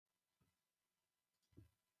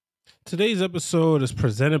Today's episode is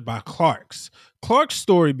presented by Clark's. Clark's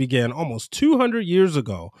story began almost 200 years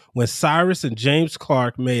ago when Cyrus and James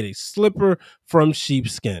Clark made a slipper from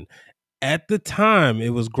sheepskin. At the time, it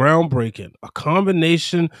was groundbreaking, a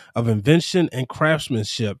combination of invention and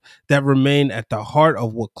craftsmanship that remained at the heart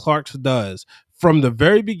of what Clark's does. From the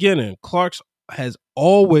very beginning, Clark's has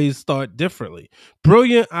always thought differently.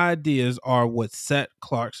 Brilliant ideas are what set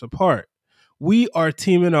Clark's apart. We are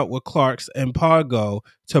teaming up with Clark's and Pago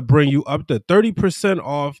to bring you up to 30%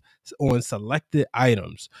 off on selected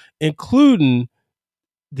items, including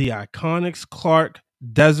the iconic Clark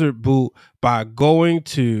Desert Boot by going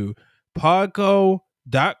to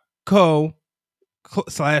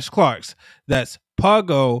pago.co/Clarks. That's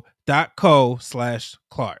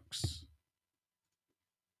pago.co/Clarks.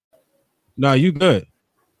 No, you good.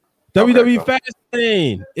 Okay, WWE cool.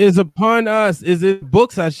 Fastlane is upon us, is in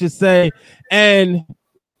books, I should say. And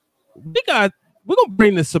we're gonna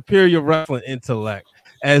bring the superior wrestling intellect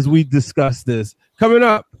as we discuss this. Coming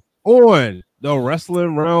up on the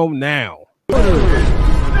Wrestling Realm now. Houston,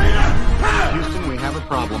 we have a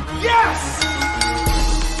problem. Yes!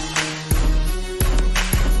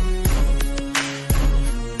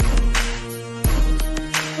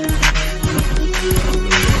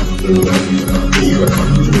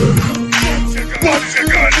 What you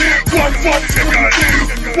gonna do? What you gonna do?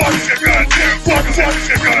 What you gonna do? What you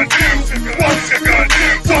gonna do? What you gonna do?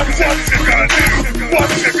 What you gonna do? What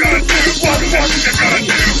you gonna do? What you gonna do?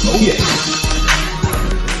 Oh yeah.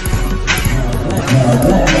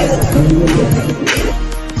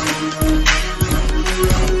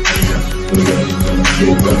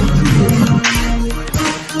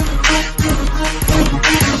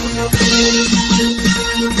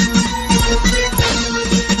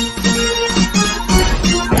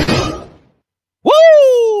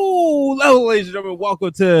 Woo! Hello, ladies and gentlemen.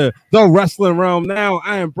 Welcome to the Wrestling Realm now.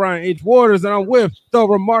 I am Brian H. Waters, and I'm with the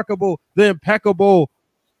remarkable, the impeccable,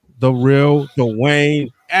 the real Dwayne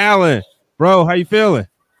Allen. Bro, how you feeling?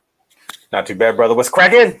 Not too bad, brother. What's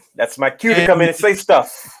cracking? That's my cue to come in and say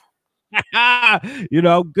stuff.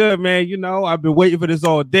 Good, man. I've been waiting for this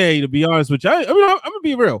all day, to be honest with you. I'm going to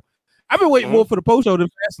be real. I've been waiting more for the post show than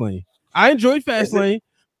Fastlane. I enjoyed Fastlane,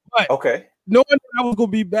 but knowing that I was going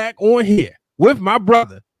to be back on here with my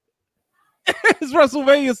brother. It's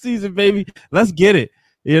WrestleMania season, baby. Let's get it.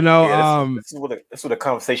 This is where the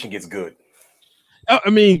conversation gets good. I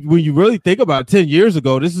mean, when you really think about it, 10 years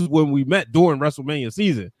ago, this is when we met during WrestleMania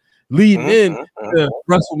season, leading in to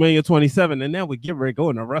WrestleMania 27, and now we get ready to go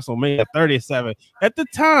into WrestleMania 37. At the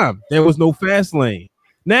time, there was no Fastlane.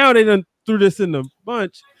 Now they done threw this in the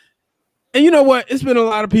bunch. And you know what? It's been a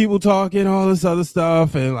lot of people talking all this other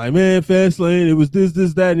stuff, and like, man, Fastlane, it was this,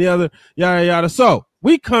 that, and the other, yada, yada. So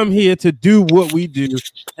we come here to do what we do,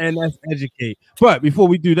 and that's educate. But before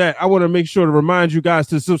we do that, I want to make sure to remind you guys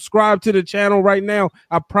to subscribe to the channel right now.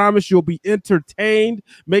 I promise you'll be entertained.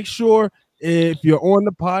 Make sure if you're on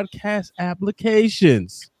the podcast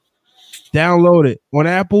applications, download it on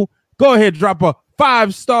Apple. Go ahead, drop a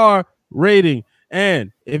 5-star rating.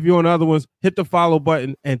 And if you're on other ones, hit the follow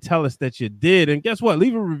button and tell us that you did. And guess what?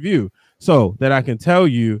 Leave a review so that I can tell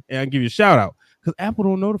you and I can give you a shout out because Apple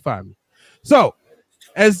don't notify me. So,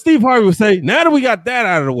 as Steve Harvey would say, now that we got that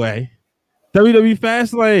out of the way, WWE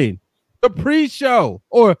Fastlane, the pre-show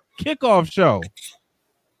or kickoff show.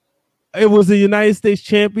 It was a United States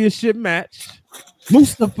Championship match.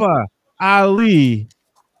 Mustafa Ali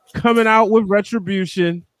coming out with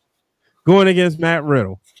Retribution, going against Matt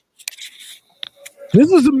Riddle. This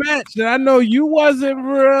was a match that I know you wasn't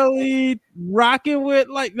really rocking with.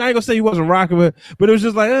 Like, not gonna say you wasn't rocking with, but it was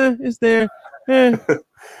just like, it's there.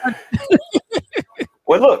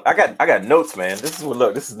 Well, look, I got notes, man. This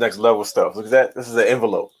is next level stuff. Look at that. This is an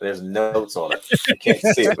envelope. There's notes on it. You can't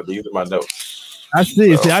see it, but these are my notes. I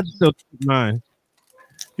see. So, see, I still typed mine.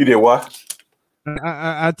 You did what?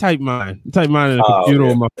 I typed mine. I typed mine in the computer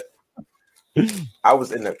on my. I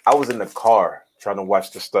was in the car trying to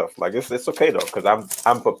watch the stuff. Like it's okay though, because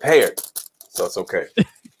I'm prepared, so it's okay.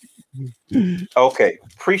 Okay,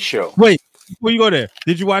 pre-show. Wait, before you go there,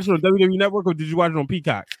 did you watch it on WWE Network or did you watch it on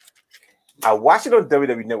Peacock? I watched it on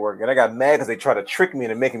WWE Network, and I got mad because they tried to trick me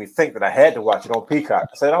into making me think that I had to watch it on Peacock.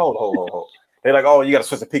 I said, hold. They're like, oh, you got to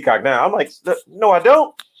switch to Peacock now. I'm like, no, I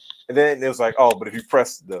don't. And then it was like, oh, but if you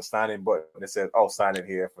press the sign-in button, it said, oh, sign in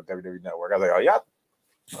here for WWE Network. I was like, oh, yeah,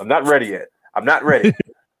 I'm not ready yet. I'm not ready.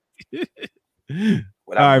 When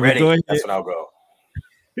I'm ready, that's when I'll go.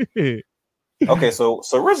 Okay, so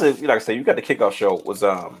originally, like I said, you got the kickoff show was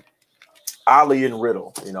Ali and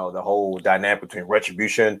Riddle. You know, the whole dynamic between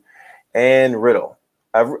Retribution and Riddle.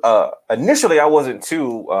 Initially, I wasn't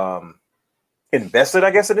too invested,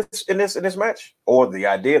 I guess, in this match, or the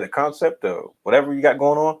idea, the concept, or whatever you got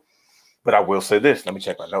going on. But I will say this. Let me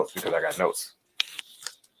check my notes because I got notes.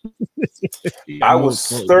 I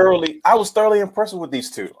was thoroughly impressed with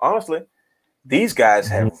these two. Honestly, these guys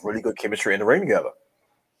have really good chemistry in the ring together.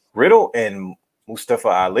 Riddle and Mustafa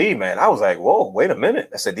Ali, man, I was like, whoa, wait a minute.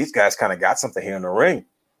 I said, these guys kind of got something here in the ring.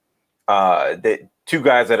 They two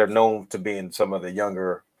guys that are known to being some of the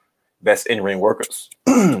younger, best in-ring workers,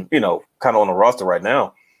 kind of on the roster right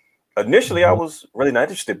now. Initially, I was really not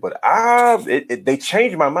interested, but they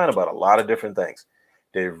changed my mind about a lot of different things.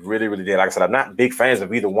 They really, really did. Like I said, I'm not big fans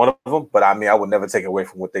of either one of them, but I mean, I would never take away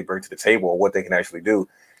from what they bring to the table or what they can actually do.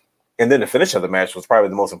 And then the finish of the match was probably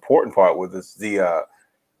the most important part, with this, the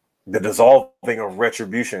dissolving of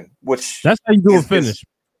Retribution, which that's how you do a finish.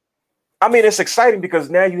 I mean, it's exciting because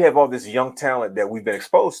now you have all this young talent that we've been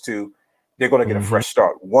exposed to. They're going to get a fresh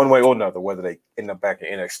start one way or another, whether they end up back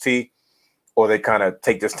in NXT or they kind of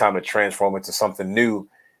take this time to transform into something new.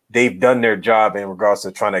 They've done their job in regards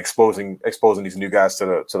to trying to exposing these new guys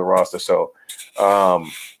to the roster. So,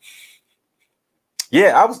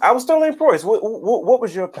 yeah, I was totally impressed. What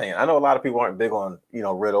was your opinion? I know a lot of people aren't big on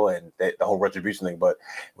Riddle and the whole Retribution thing, but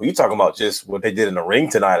when you talking about just what they did in the ring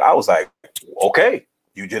tonight, I was like, okay,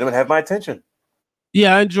 you gentlemen have my attention.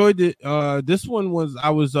 Yeah, I enjoyed it. This one was I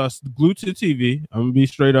was glued to the TV. I'm gonna be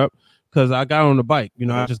straight up because I got on the bike.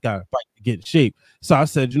 I just got a bike to get in shape. So I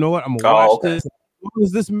said, you know what, I'm gonna watch this. As long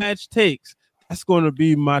as this match takes, that's going to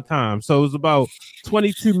be my time. So it was about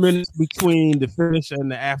 22 minutes between the finish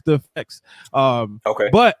and the after effects.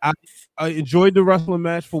 But I enjoyed the wrestling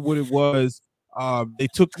match for what it was. They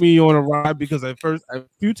took me on a ride because a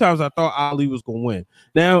few times I thought Ali was going to win.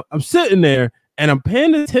 Now I'm sitting there and I'm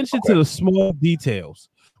paying attention to the small details.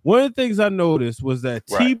 One of the things I noticed was that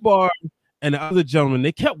T-Bar and the other gentleman,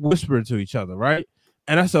 they kept whispering to each other, right?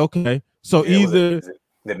 And I said, okay, so either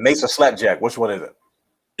the Mace or Slapjack, which one is it?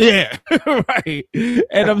 Yeah, right.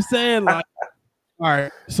 And I'm saying, like, all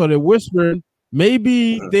right, so they're whispering.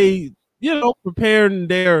 Maybe they, preparing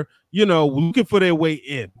their, looking for their way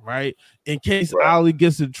in, right? In case Ali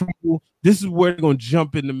gets in trouble, this is where they're going to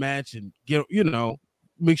jump in the match and get,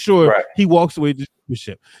 make sure he walks away with the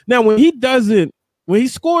championship. Now, when he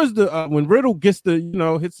scores when Riddle gets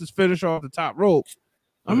hits his finish off the top rope,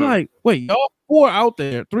 I'm like, wait, y'all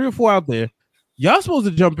 3 or 4 out there, y'all supposed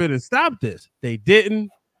to jump in and stop this. They didn't.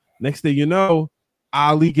 Next thing you know,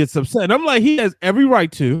 Ali gets upset. And I'm like, he has every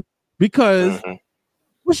right to, because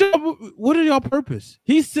what are y'all purpose?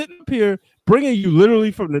 He's sitting up here bringing you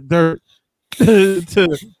literally from the dirt to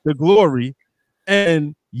the glory,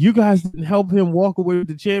 and you guys didn't help him walk away with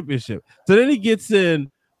the championship. So then he gets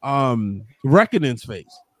in Reckoning's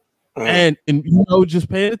face. And just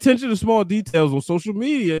paying attention to small details on social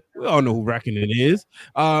media, we all know who Reckoning is.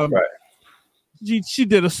 She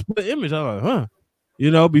did a split image. I was like, huh.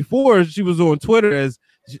 Before she was on Twitter as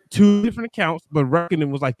 2 different accounts, but Reckoning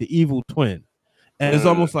was like the evil twin. And it's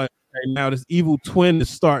almost like now this evil twin is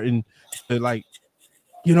starting to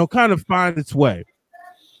kind of find its way.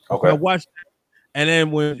 Okay. I watched that. And then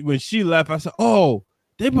when she left, I said, oh,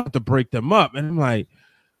 they about to break them up. And I'm like,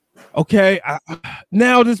 okay,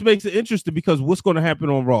 now this makes it interesting, because what's going to happen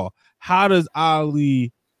on Raw? How does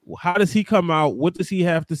he come out? What does he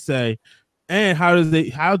have to say? And how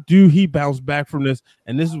do he bounce back from this?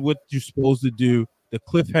 And this is what you're supposed to do. The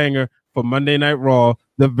cliffhanger for Monday Night Raw,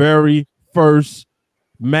 the very first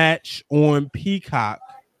match on Peacock,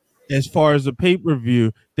 as far as the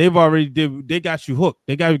pay-per-view, they got you hooked.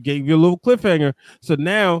 Gave you a little cliffhanger. So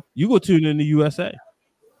now you go tune in the USA.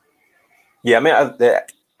 Yeah, I mean,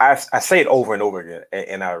 I say it over and over again,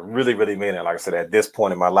 and I really, really mean it. Like I said, at this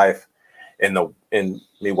point in my life, in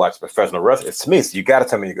me watching professional wrestling, it's me. So you got to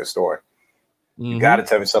tell me a good story. You got to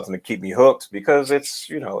tell me something to keep me hooked, because it's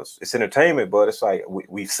it's entertainment, but it's like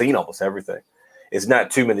we've seen almost everything. It's not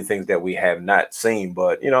too many things that we have not seen,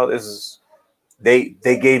 but this is they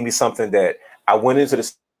gave me something that I went into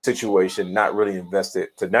the situation not really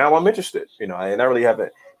invested to. Now I'm interested, and I really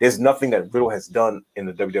haven't. There's nothing that Riddle has done in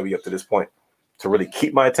the WWE up to this point to really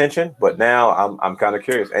keep my attention, but now I'm kind of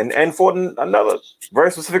curious, and for another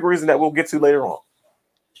very specific reason that we'll get to later on.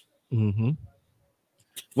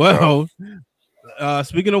 Well.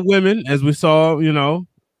 Speaking of women, as we saw,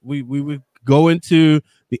 we would go into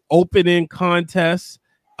the opening contest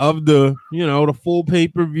of the full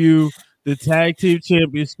pay-per-view, the tag team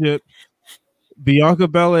championship. Bianca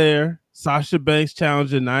Belair, Sasha Banks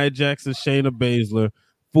challenging Nia Jax and Shayna Baszler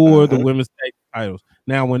for the women's tag titles.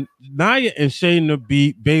 Now, when Nia and Shayna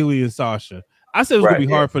beat Bayley and Sasha, I said it was gonna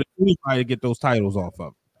be hard for anybody to get those titles off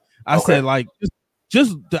of. I said, like,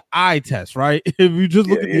 just the eye test, right? If you just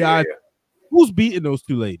look at the eye. who's beating those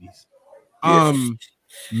two ladies?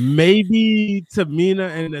 Maybe Tamina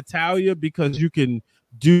and Natalia, because you can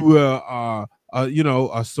do a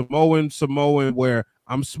Samoan where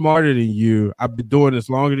I'm smarter than you. I've been doing this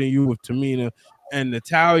longer than you with Tamina and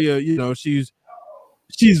Natalia. You know, she's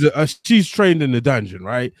trained in the dungeon,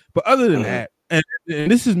 right? But other than that, and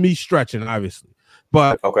this is me stretching, obviously,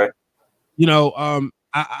 but you know,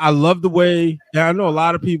 I love the way. Yeah, I know a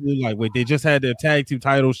lot of people like, wait, they just had their tag team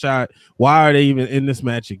title shot. Why are they even in this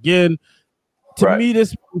match again? To me,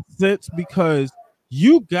 this makes sense because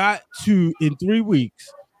you got to, in 3 weeks,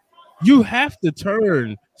 you have to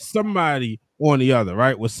turn somebody on the other,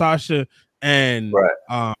 right? With Sasha and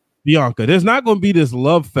Bianca. There's not going to be this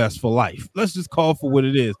love fest for life. Let's just call for what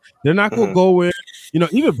it is. They're not going to go in. You know,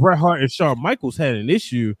 even Bret Hart and Shawn Michaels had an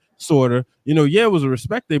issue, sort of. You know, yeah, it was a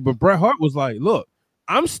respect thing, but Bret Hart was like, look,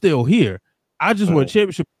 I'm still here. I just want a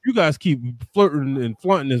championship. You guys keep flirting and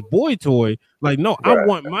flaunting this boy toy. Like, no, I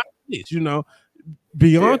want my bitch, you know.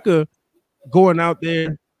 Bianca going out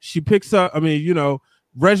there, she picks up, I mean, you know,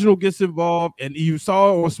 Reginald gets involved, and you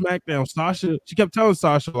saw on SmackDown, Sasha, she kept telling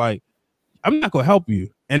Sasha, like, I'm not going to help you.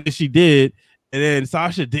 And then she did, and then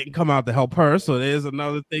Sasha didn't come out to help her, so there's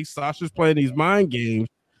another thing. Sasha's playing these mind games,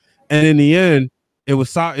 and in the end, it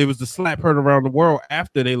was to slap her around the world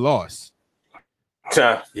after they lost.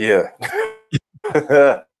 Yeah.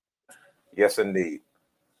 Yes, indeed.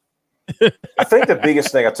 I think the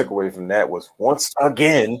biggest thing I took away from that was, once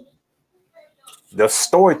again, the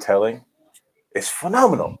storytelling is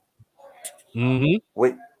phenomenal.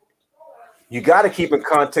 Wait, you got to keep in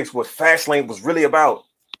context what Fastlane was really about.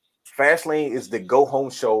 Fastlane is the go-home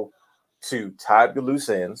show to tie up your loose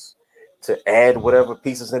ends, to add whatever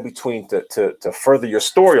pieces in between to further your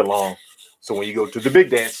story along. So when you go to the big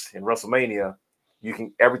dance in WrestleMania, you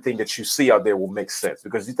can, everything that you see out there will make sense.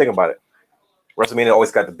 Because you think about it, WrestleMania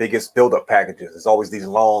always got the biggest build-up packages. There's always these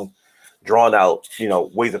long, drawn-out, you know,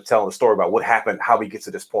 ways of telling the story about what happened, how we get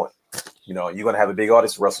to this point. You know, you're going to have a big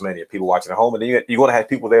audience for WrestleMania, people watching at home, and then you're going to have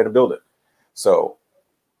people there to build it. So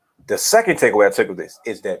the second takeaway I took of this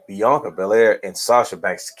is that Bianca Belair and Sasha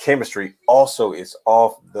Banks' chemistry also is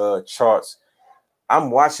off the charts.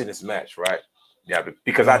 I'm watching this match, right? Yeah,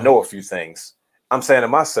 because I know a few things. I'm saying to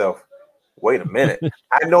myself, wait a minute.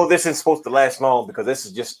 I know this isn't supposed to last long because this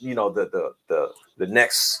is just, you know, the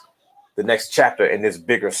next chapter in this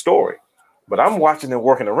bigger story. But I'm watching them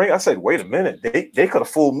work in the ring. I said, wait a minute. They could have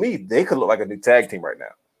fooled me. They could look like a new tag team right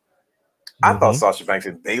now. I thought Sasha Banks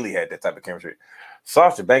and Bayley had that type of chemistry.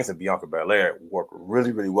 Sasha Banks and Bianca Belair work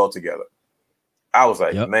really, really well together. I was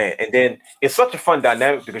like, man. And then it's such a fun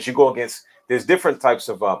dynamic because you go against, there's different types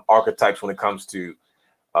of archetypes when it comes to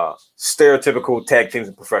stereotypical tag teams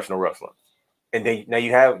in professional wrestling. And then now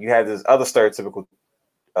you have this other stereotypical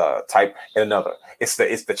type and another. It's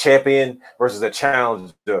the champion versus a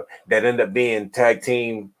challenger that end up being tag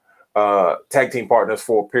team partners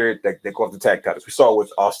for a period that they go up the tag titles. We saw it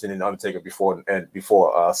with Austin and Undertaker before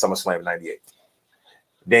SummerSlam '98.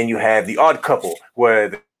 Then you have the odd couple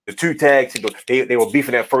where the two tags, they were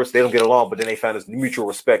beefing at first, they don't get along, but then they found this mutual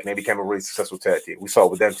respect and they became a really successful tag team. We saw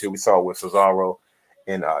it with them too. We saw it with Cesaro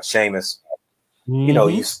and Sheamus. You know,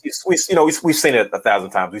 we've seen it 1,000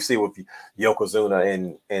 times. We see it with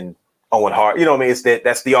Yokozuna and Owen Hart. You know what I mean?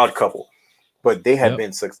 That's the odd couple. But they have been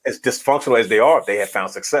as dysfunctional as they are. They have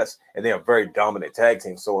found success, and they are very dominant tag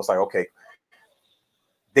teams. So it's like, okay,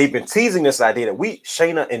 they've been teasing this idea that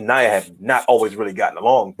Shayna and Nia have not always really gotten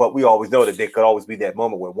along, but we always know that there could always be that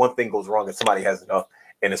moment where one thing goes wrong and somebody has enough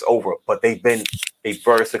and it's over. But they've been a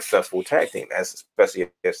very successful tag team, especially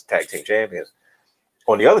as tag team champions.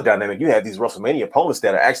 On the other dynamic, you have these WrestleMania opponents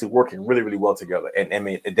that are actually working really, really well together. And I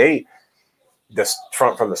mean,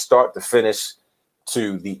 from the start to finish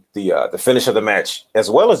to the finish of the match, as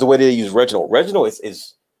well as the way they use Reginald. Reginald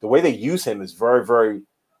is the way they use him is very, very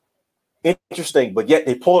interesting, but yet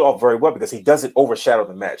they pull it off very well because he doesn't overshadow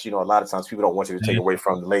the match. You know, a lot of times people don't want you to take away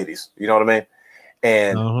from the ladies. You know what I mean?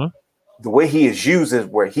 And the way he is used is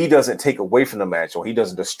where he doesn't take away from the match or he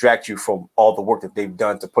doesn't distract you from all the work that they've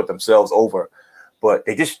done to put themselves over. But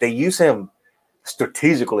they use him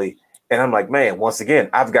strategically. And I'm like, man, once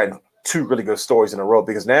again, I've gotten two really good stories in a row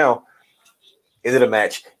because now is it a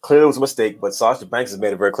match? Clearly it was a mistake, but Sasha Banks has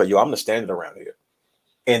made it very clear, yo, I'm the standard around here.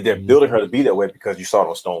 And they're building her to be that way because you saw it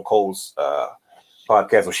on Stone Cold's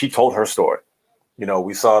podcast where she told her story. You know,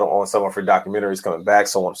 we saw it on some of her documentaries coming back,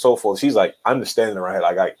 so on and so forth. She's like, I'm the standard around here.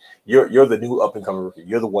 Like, you're the new up and coming rookie.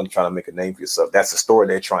 You're the one trying to make a name for yourself. That's the story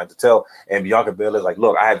they're trying to tell. And Bianca Belair is like,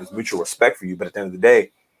 look, I have this mutual respect for you, but at the end of the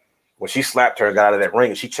day, when she slapped her and got out of that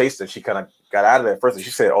ring and she chased her, she kind of got out of there first. And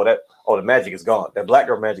she said, the magic is gone. That black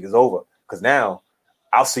girl magic is over. Because now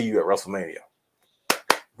I'll see you at WrestleMania.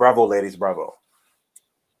 Bravo, ladies, bravo.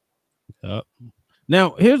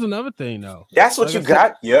 Now, here's another thing, though. That's what you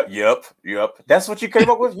got? Yep. That's what you came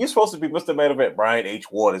up with? You're supposed to be Mr. Main Event, Brian H.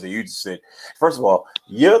 Waters, and you just said, first of all,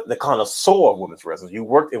 you're the connoisseur of women's wrestling. You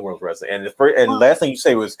worked in women's wrestling. And the last thing you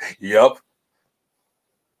say was, yep.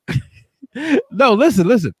 No,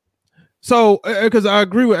 listen. So, because I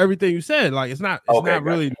agree with everything you said. Like, it's not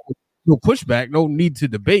really no pushback, no need to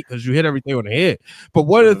debate because you hit everything on the head. But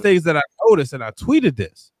one of the things that I noticed, and I tweeted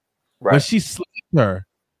this, when she slapped her,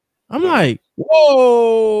 I'm like,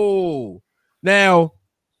 whoa. Now,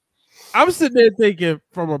 I'm sitting there thinking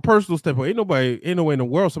from a personal standpoint, ain't no way in the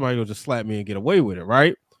world somebody will just slap me and get away with it,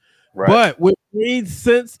 right? But what made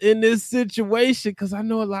sense in this situation, because I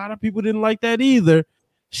know a lot of people didn't like that either,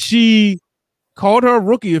 she called her a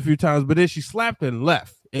rookie a few times, but then she slapped her and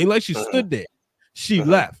left. Ain't like she stood there. She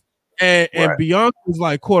left. And Bianca was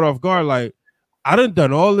like caught off guard, like, I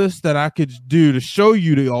done all this that I could do to show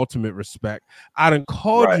you the ultimate respect. I done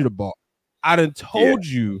called you the ball. I done told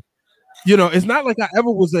you, it's not like I ever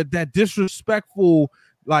was that disrespectful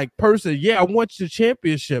like person. Yeah, I want your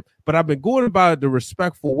championship, but I've been going about it the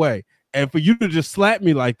respectful way. And for you to just slap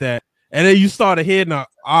me like that, and then you started heading up,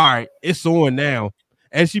 all right, it's on now.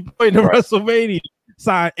 And she played the WrestleMania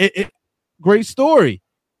side. Great story.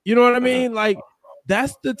 You know what I mean? Like,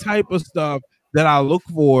 that's the type of stuff that I look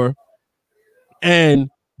for. And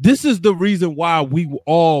this is the reason why we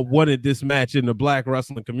all wanted this match in the black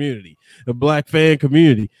wrestling community, the black fan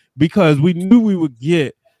community, because we knew we would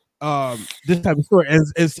get this type of story.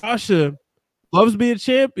 And Sasha loves being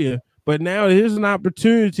champion, but now here's an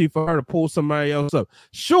opportunity for her to pull somebody else up.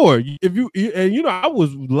 Sure, I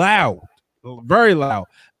was loud, very loud.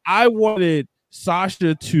 I wanted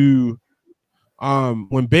Sasha to,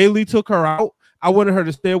 when Bayley took her out, I wanted her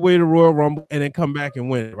to stay away to Royal Rumble and then come back and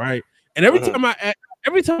win it, right? And every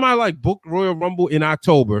time I like book Royal Rumble in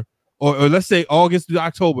October, or let's say August to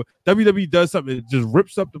October, WWE does something that just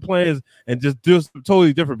rips up the plans and just does something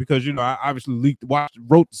totally different because I obviously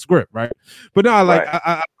wrote the script, right? But now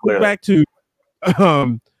I go back to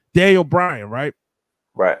Daniel Bryan, right?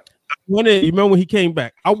 Right. You remember when he came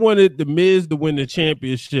back? I wanted The Miz to win the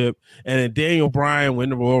championship and then Daniel Bryan win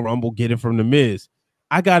the Royal Rumble, get it from The Miz.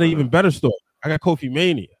 I got an even better story. I got Kofi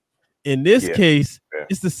Mania. In this case,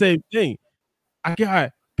 it's the same thing. I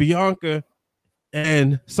got Bianca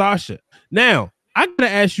and Sasha. Now, I gotta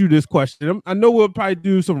ask you this question. I know we'll probably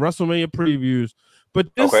do some WrestleMania previews, but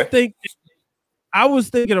I was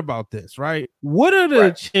thinking about this, right? What are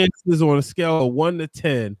the chances on a scale of 1 to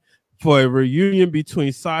 10 for a reunion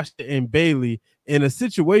between Sasha and Bayley in a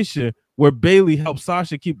situation where Bayley helps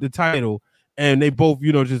Sasha keep the title and they both,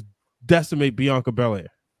 just decimate Bianca Belair?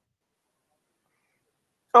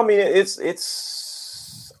 I mean, it's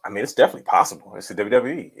definitely possible. It's the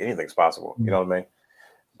WWE. Anything's possible. You know what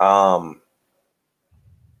I mean?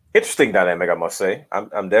 Interesting dynamic, I must say.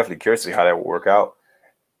 I'm definitely curious to see how that will work out.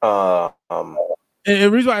 And the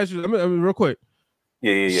reason why I asked you, I mean, real quick.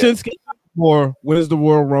 Yeah. Shinsuke wins the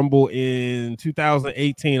Royal Rumble in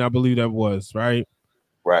 2018, I believe that was, right?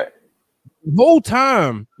 Right. The whole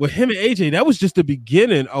time with him and AJ, that was just the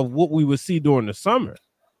beginning of what we would see during the summer.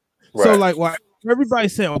 Right. So, like, why everybody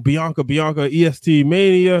saying, "Oh, Bianca, EST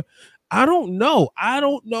Mania." I don't know.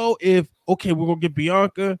 If we're gonna get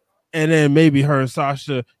Bianca, and then maybe her and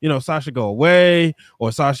Sasha, Sasha go away,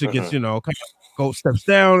 or Sasha gets, kind of go steps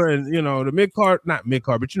down, and the mid card, not mid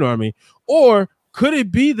card, but you know what I mean. Or could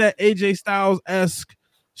it be that AJ Styles-esque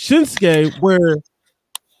Shinsuke where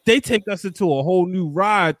they take us into a whole new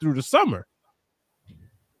ride through the summer?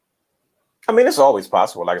 I mean, it's always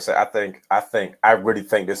possible. Like I said, I really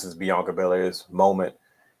think this is Bianca Belair's moment.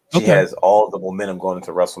 She has all the momentum going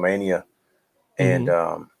into WrestleMania. And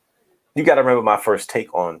you got to remember my first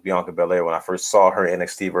take on Bianca Belair when I first saw her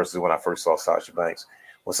NXT versus when I first saw Sasha Banks.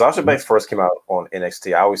 When Sasha Banks first came out on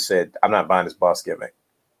NXT, I always said, I'm not buying this boss gimmick.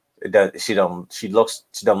 She doesn't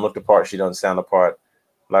look the part. She doesn't sound the part.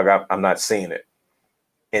 Like I'm not seeing it.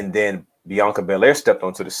 And then Bianca Belair stepped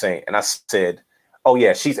onto the scene, and I said, oh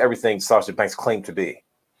yeah, she's everything Sasha Banks claimed to be.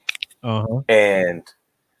 And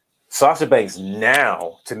Sasha Banks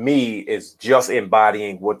now, to me, is just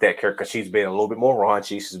embodying what that character, because she's been a little bit more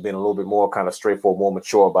raunchy. She's been a little bit more kind of straightforward, more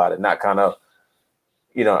mature about it. Not kind of,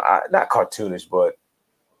 not cartoonish, but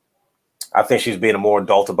I think she's being a more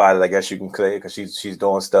adult about it, I guess you can say, because she's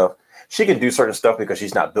doing stuff. She can do certain stuff because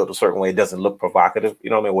she's not built a certain way. It doesn't look provocative.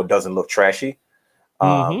 You know what I mean? What doesn't look trashy.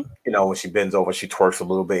 When she bends over, she twerks a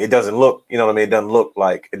little bit. It doesn't look, you know what I mean?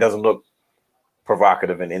 It doesn't look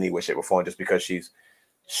provocative in any way, shape, or form, just because she's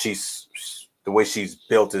the way she's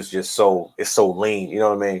built is just so lean, you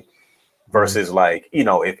know what I mean? versus like, you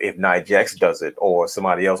know, if Nia Jax does it or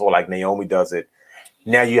somebody else, or like Naomi does it,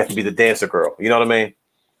 now you have to be the dancer girl. You know what I mean?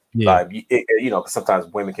 Yeah. Like, you know, 'cause sometimes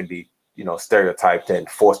women can be, you know, stereotyped and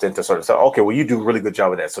forced into certain stuff. Okay, well, you do a really good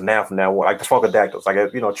job of that. So now from now on, like the Funkadactyls,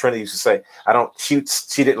 like, you know, Trinity used to say,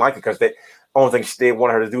 she didn't like it because the only thing they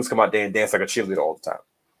wanted her to do was come out there and dance like a cheerleader all the time.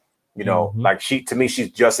 You know, like to me,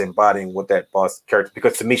 she's just embodying what that boss character,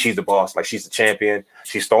 because to me, she's the boss. Like, she's the champion.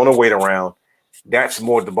 She's throwing her weight around. That's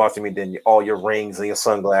more the boss to me than all your rings and your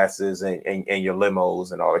sunglasses and your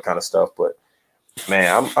limos and all that kind of stuff. But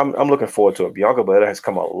man, I'm looking forward to it. Bianca Belair has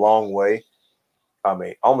come a long way. I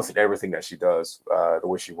mean, almost in everything that she does, the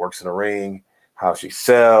way she works in the ring, how she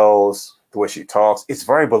sells, the way she talks, it's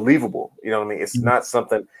very believable. You know what I mean? It's not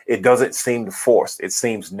something, it doesn't seem forced. It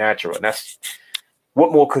seems natural. And that's,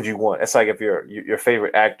 what more could you want? It's like if your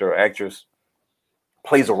favorite actor or actress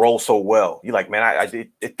plays a role so well, you're like, man,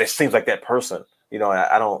 it seems like that person. You know,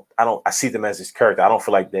 I see them as this character. I don't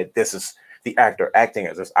feel like that this is the actor acting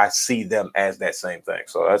as this. I see them as that same thing.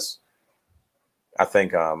 So I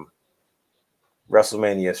think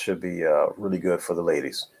WrestleMania should be really good for the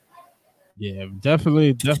ladies. Yeah,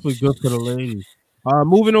 definitely good for the ladies.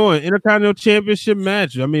 Moving on, Intercontinental Championship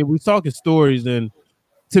match. I mean, we're talking stories, and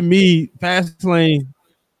to me, Fastlane.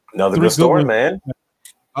 Another good story, man.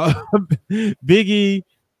 Big E,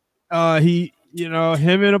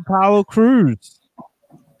 him and Apollo Crews.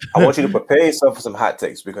 I want you to prepare yourself for some hot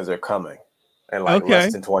takes because they're coming in like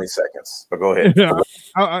less than 20 seconds. But go ahead.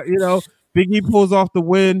 Big E pulls off the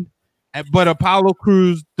win, but Apollo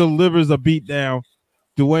Crews delivers a beatdown.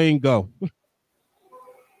 Dwayne, go.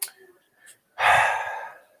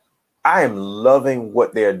 I am loving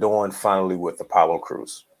what they're doing finally with Apollo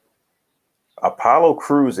Crews. Apollo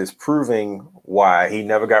Crews is proving why he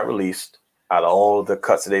never got released out of all of the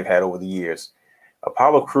cuts that they've had over the years.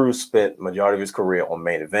 Apollo Crews spent majority of his career on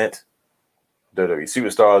main event, WWE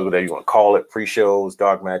Superstars, whatever you want to call it, pre-shows,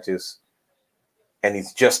 dark matches. And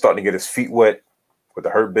he's just starting to get his feet wet with the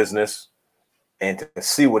Hurt Business. And to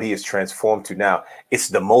see what he has transformed to now, it's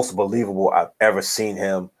the most believable I've ever seen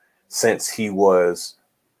him since he was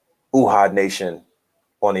Uhad Nation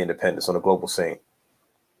on the independents, on the global scene.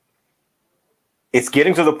 It's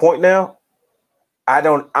getting to the point now.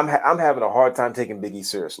 I'm having a hard time taking Big E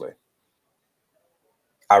seriously.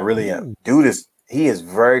 I really am. Dude he is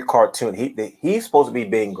very cartoon. He's supposed to be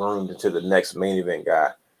being groomed into the next main event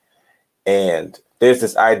guy. And there's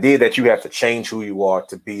this idea that you have to change who you are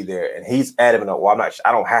to be there. And he's adamant, well,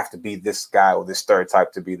 I don't have to be this guy or this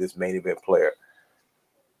stereotype to be this main event player.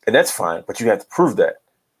 And that's fine, but you have to prove that.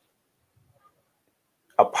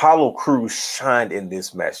 Apollo Crews shined in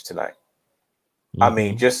this match tonight. I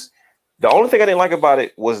mean, just the only thing I didn't like about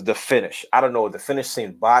it was the finish. I don't know if the finish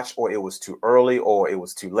seemed botched or it was too early or it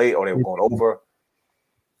was too late or they were going over.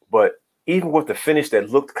 But even with the finish that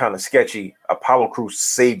looked kind of sketchy, Apollo Crews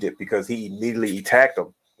saved it because he immediately attacked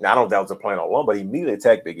him. Now, I don't know if that was a plan all along, but he immediately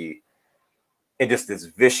attacked Big E. And just this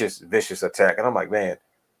vicious attack. And I'm like, man,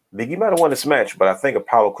 Big E might have won this match, but I think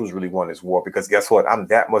Apollo Crews really won this war because guess what? I'm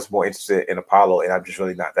that much more interested in Apollo, and I'm just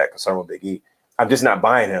really not that concerned with Big E. I'm just not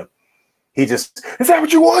buying him. He just, is that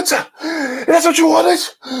what you want? That's what you wanted?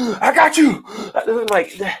 I got you. I'm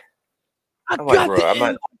like,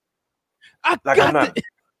 bro,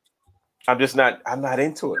 I'm not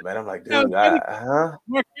into it, man. I'm like, dude,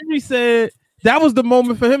 Mark Henry said that was the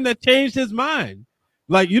moment for him that changed his mind.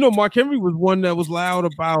 Like, Mark Henry was one that was loud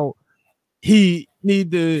about he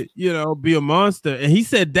need to, be a monster. And he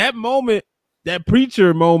said that moment, that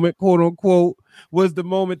preacher moment, quote unquote, was the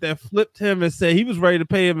moment that flipped him and said he was ready to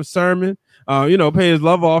pay him a sermon, pay his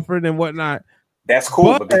love offering and whatnot. That's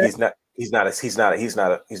cool, but he's not a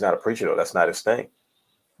preacher though. That's not his thing.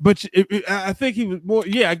 But I think he was more.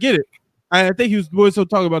 Yeah, I get it. I think he was more so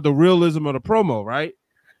talking about the realism of the promo, right?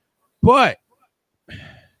 But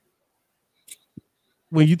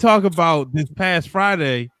when you talk about this past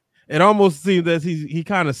Friday, it almost seems that he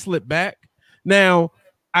kind of slipped back. Now,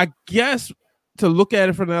 I guess to look at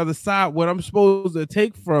it from the other side, what I'm supposed to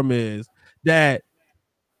take from is that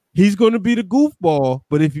he's going to be the goofball,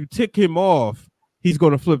 but if you tick him off, he's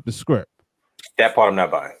going to flip the script. That part I'm not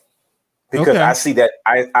buying because I see that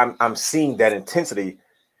I'm seeing that intensity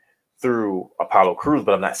through Apollo Crews,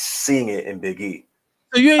 but I'm not seeing it in Big E.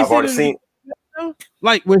 So you ain't I've already seen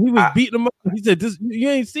like when he was beating him up. He said, "This you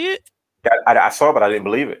ain't see it." I saw it, but I didn't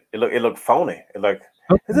believe it. It looked phony. It looked.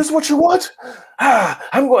 Is this what you want?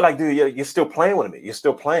 I'm going like, dude, you're still playing with me. You're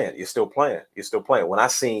still playing. When I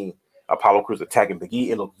seen Apollo Crews attacking Big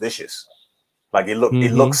E, it looked vicious. Like it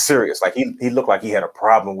looked serious. Like he looked like he had a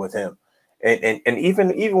problem with him. And even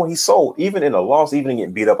when he sold, even in a loss, even in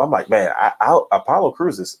getting beat up, I'm like, man, Apollo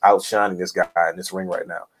Crews is outshining this guy in this ring right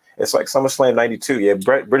now. It's like SummerSlam '92. Yeah,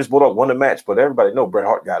 British Bulldog won the match, but everybody know Bret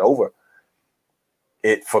Hart got over.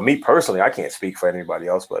 It for me personally, I can't speak for anybody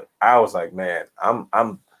else, but I was like, man,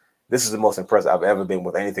 this is the most impressed I've ever been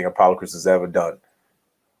with anything Apollo Crews has ever done.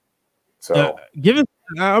 So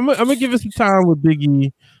I'm gonna give it some time with Big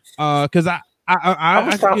E, because how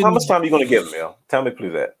much time are you gonna give him, Mel? Tell me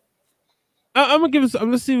please that. I'm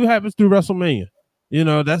gonna see what happens through WrestleMania. You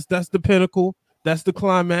know, that's the pinnacle, that's the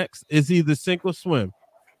climax. It's either sink or swim.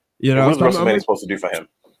 You know, what's WrestleMania supposed to do for him?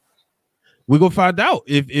 We're gonna find out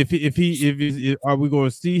if are we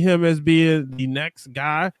gonna see him as being the next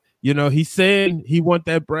guy. You know, he's saying he want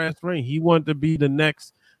that brass ring. He want to be the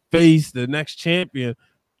next face, the next champion.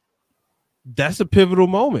 That's a pivotal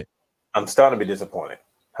moment. I'm starting to be disappointed.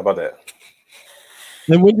 How about that?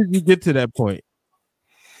 And when did you get to that point?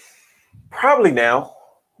 Probably now,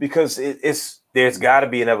 because there's got to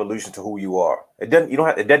be an evolution to who you are.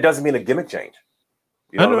 That doesn't mean a gimmick change.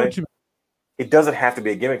 You know what I mean? It doesn't have to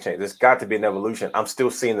be a gimmick change. There's got to be an evolution. I'm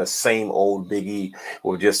still seeing the same old Big E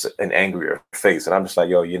with just an angrier face, and I'm just like,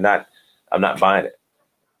 yo, I'm not buying it.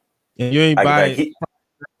 And you ain't buying it.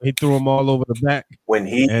 He threw them all over the back when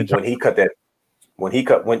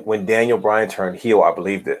Daniel Bryan turned heel. I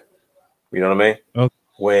believed it. You know what I mean?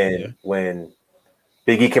 Okay. When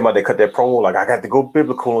Big E came out, they cut that promo like, I got to go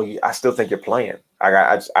biblical on you. I still think you're playing.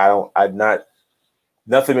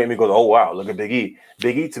 Nothing made me go, oh wow, look at Big E.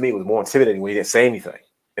 Big E to me was more intimidating when he didn't say anything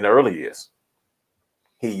in the early years.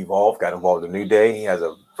 He evolved, got involved in New Day. He has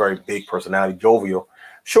a very big personality, jovial.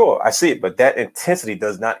 Sure, I see it, but that intensity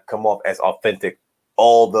does not come off as authentic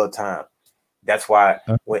all the time. That's why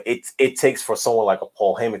when it takes for someone like a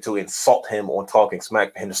Paul Heyman to insult him on Talking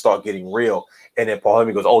Smack for him to start getting real, and then Paul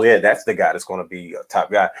Heyman goes, "Oh yeah, that's the guy that's going to be a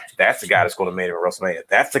top guy. That's the guy that's going to make it at WrestleMania.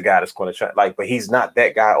 That's the guy that's going to try." Like, but he's not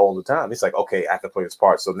that guy all the time. He's like, "Okay, I have to play this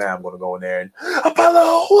part, so now I'm going to go in there and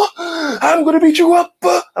Apollo, I'm going to beat you up."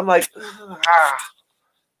 I'm like,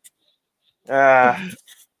 I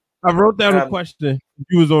wrote down a question.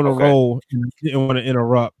 You was on a roll and didn't want to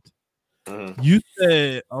interrupt. Mm-hmm. You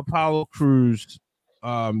said Apollo Crews,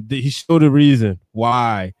 he showed a reason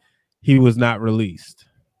why he was not released.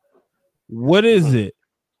 What is it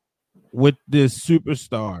with these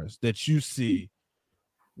superstars that you see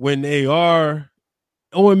when they are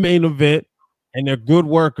on main event and they're good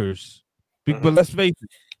workers? But let's face it,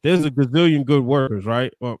 there's a gazillion good workers,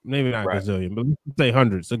 right? Well, maybe not gazillion, but let's say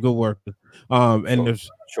hundreds of good workers. And there's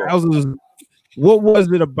thousands. What was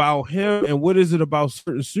it about him, and what is it about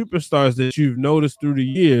certain superstars that you've noticed through the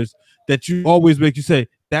years that you always make you say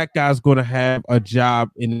that guy's going to have a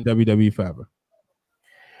job in the WWE forever?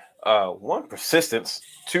 One, persistence.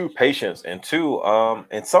 Two, patience. And two,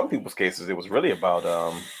 in some people's cases, it was really about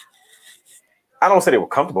I don't say they were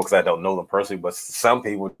comfortable because I don't know them personally, but some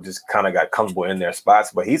people just kind of got comfortable in their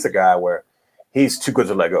spots. But he's a guy where he's too good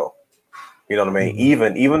to let go. You know what I mean?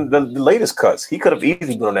 Mm-hmm. Even the latest cuts, he could have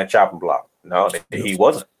easily been on that chopping block. No, he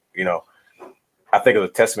wasn't. You know, I think it's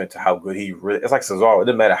a testament to how good he really. It's like Cesaro. It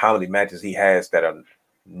doesn't matter how many matches he has that are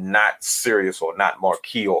not serious or not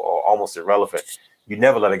marquee or almost irrelevant. You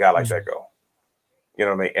never let a guy like that go. You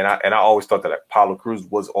know what I mean? And I always thought that Apollo Crews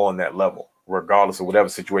was on that level, regardless of whatever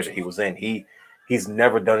situation he was in. He's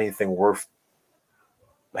never done anything worth.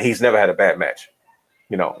 He's never had a bad match.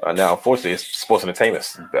 You know, now unfortunately, it's sports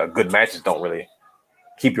entertainment. Good matches don't really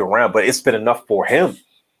keep you around, but it's been enough for him.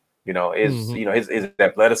 You know, his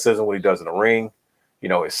athleticism, what he does in the ring, you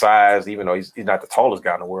know, his size, even though he's not the tallest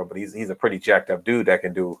guy in the world, but he's a pretty jacked up dude that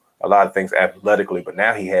can do a lot of things athletically. But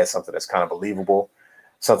now he has something that's kind of believable,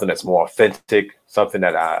 something that's more authentic, something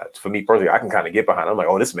that for me personally, I can kind of get behind. I'm like,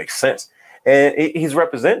 oh, this makes sense. And he's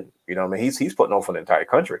representing, you know what I mean? He's putting on for the entire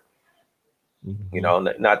country. Mm-hmm. You know,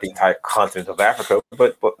 not the entire continent of Africa,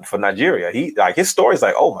 but for Nigeria. His story is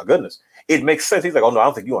like, oh my goodness, it makes sense. He's like, oh no, I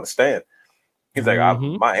don't think you understand. He's like,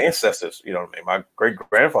 my ancestors, you know what I mean, my great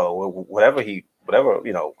grandfather, whatever, you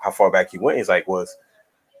know, how far back he went, he's like,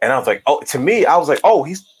 and I was like, oh, to me, I was like, oh,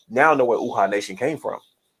 he's now know where Uha Nation came from.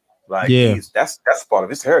 Like, that's part of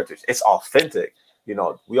his heritage. It's authentic. You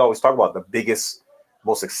know, we always talk about the biggest,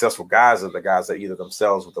 most successful guys are the guys that either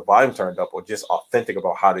themselves with the volume turned up or just authentic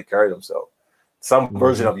about how they carry themselves. Some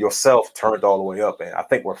version of yourself turned all the way up, and I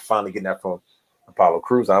think we're finally getting that from Apollo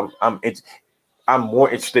Crews. I'm more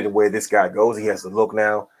interested in where this guy goes. He has the look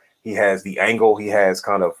now. He has the angle. He has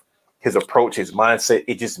kind of his approach, his mindset.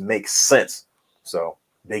 It just makes sense. So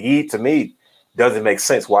Big E, to me, doesn't make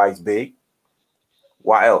sense why he's big.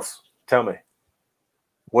 Why else? Tell me.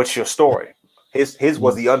 What's your story? His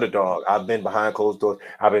was the underdog. I've been behind closed doors.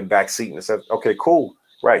 I've been backseating and said, okay, cool,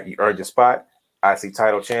 right? You earned your spot. IC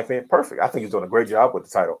title champion, perfect. I think he's doing a great job with the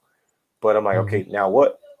title. But I'm like, okay, now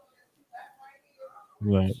what?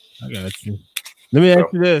 Right, I got you. Let me ask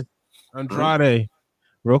you this, Andrade,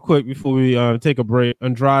 real quick before we take a break.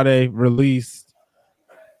 Andrade released.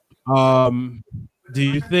 Do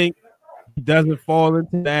you think he doesn't fall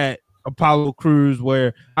into that Apollo Crews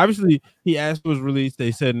where obviously he asked for his release?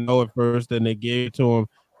 They said no at first, then they gave it to him.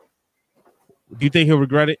 Do you think he'll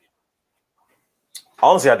regret it?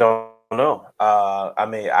 Honestly, I don't know. I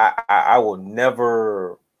mean, I will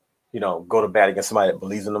never, go to bat against somebody that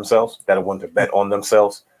believes in themselves, that want to bet on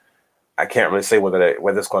themselves. I can't really say whether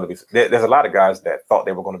it's going to be. There's a lot of guys that thought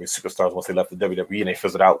they were going to be superstars once they left the WWE and they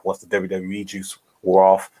fizzled out once the WWE juice wore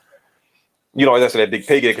off. That's that big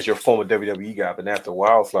payday because you're a former WWE guy, but after a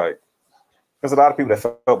while, it's like there's a lot of people that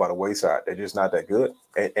fell by the wayside. They're just not that good,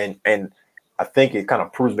 and I think it kind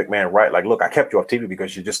of proves McMahon right. Like, look, I kept you off TV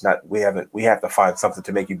because you're just not. We have to find something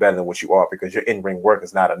to make you better than what you are because your in-ring work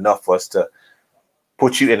is not enough for us to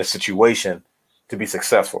put you in a situation to be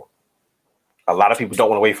successful. A lot of people don't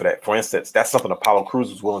want to wait for that. For instance, that's something Apollo Crews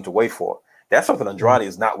was willing to wait for. That's something Andrade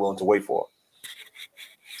is not willing to wait for.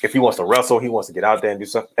 If he wants to wrestle, he wants to get out there and do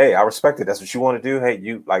something. Hey, I respect it. That's what you want to do. Hey,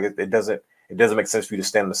 you like it. It doesn't make sense for you to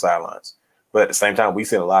stand on the sidelines. But at the same time, we've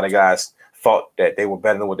seen a lot of guys thought that they were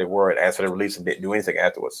better than what they were, and asked for their release and didn't do anything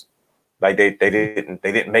afterwards. Like they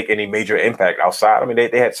didn't make any major impact outside. I mean,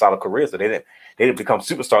 they had solid careers, but they didn't become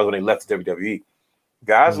superstars when they left the WWE.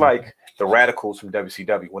 Guys like the Radicals from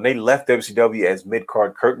WCW, when they left WCW as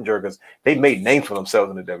mid-card curtain jerkers, they made names for themselves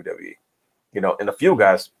in the WWE. And a few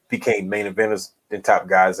guys became main eventers and top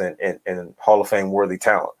guys and Hall of Fame worthy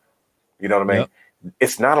talent. You know what I mean? Yep.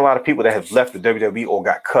 It's not a lot of people that have left the WWE or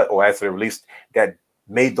got cut or after they released that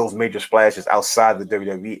made those major splashes outside the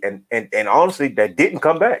WWE and honestly that didn't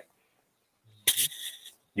come back.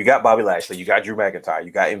 You got Bobby Lashley, you got Drew McIntyre,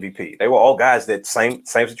 you got MVP. They were all guys that same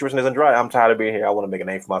situation as Andrade. I'm tired of being here. I want to make a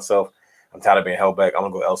name for myself. I'm tired of being held back. I'm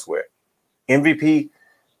gonna go elsewhere. MVP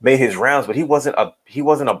made his rounds, but he wasn't a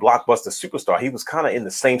blockbuster superstar. He was kind of in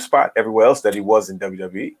the same spot everywhere else that he was in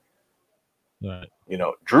WWE. Right.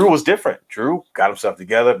 Drew was different. Drew got himself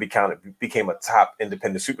together, became a top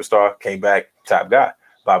independent superstar, came back, top guy.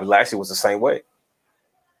 Bobby Lashley was the same way.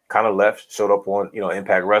 Kind of left, showed up on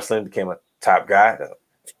Impact Wrestling, became a top guy,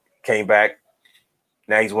 came back.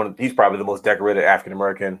 Now he's probably the most decorated African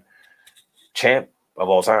American champ of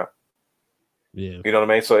all time. Yeah, you know what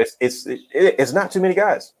I mean. So it's not too many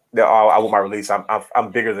guys that I want my release.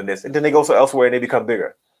 I'm bigger than this, and then they go elsewhere and they become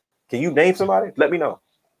bigger. Can you name somebody? Let me know.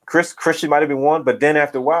 Christian might have been one, but then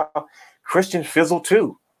after a while, Christian fizzled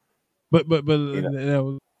too. But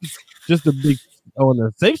just a big on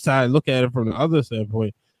the safe side. Look at it from the other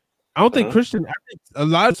standpoint. I don't think Christian. I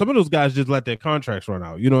think some of those guys just let their contracts run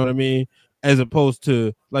out. You know what I mean? As opposed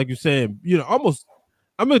to like you said, almost.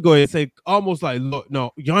 I'm gonna go ahead and say almost like, look,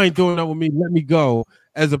 no, y'all ain't doing that with me. Let me go.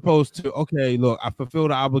 As opposed to, okay, look, I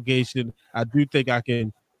fulfilled the obligation. I do think I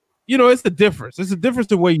can. It's the difference. It's the difference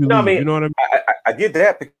the way you leave. I mean, you know what I mean? I get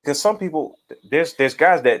that because some people there's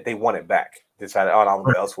guys that they want it back. Decided, I'm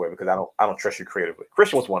gonna go elsewhere because I don't trust you creatively.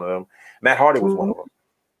 Christian was one of them. Matt Hardy was one of them.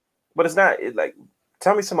 But it's not like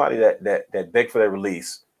tell me somebody that begged for their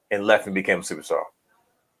release and left and became a superstar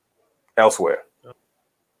elsewhere.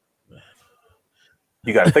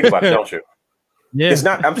 You got to think about it, don't you? Yeah, it's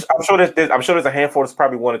not. I'm sure there's a handful. There's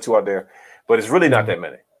probably one or two out there, but it's really not that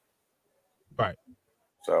many. Right.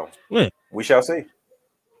 So we shall see.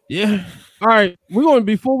 Yeah. All right. We're going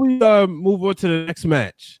before we move on to the next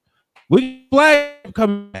match. We flag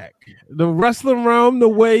coming back. The wrestling realm, the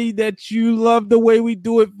way that you love the way we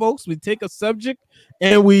do it, folks. We take a subject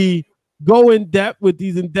and we go in depth with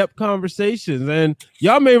these in-depth conversations. And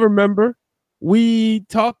y'all may remember we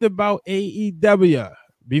talked about AEW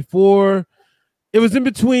before. It was in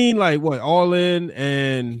between like what All In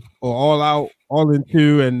and or All Out, All In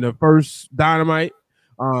 2 and the first Dynamite.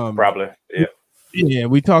 Probably, yeah. Yeah,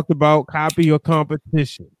 we talked about copy your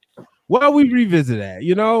competition. Well, we revisit that.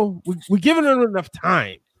 We're giving it enough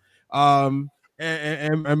time.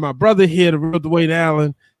 And my brother here, the real Dwayne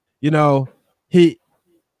Allen, he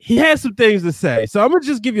has some things to say. So I'm gonna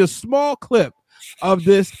just give you a small clip of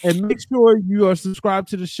this and make sure you are subscribed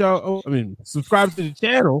to the show. Subscribe to the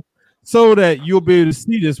channel so that you'll be able to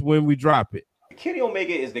see this when we drop it. Kenny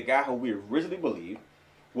Omega is the guy who we originally believed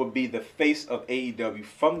would be the face of AEW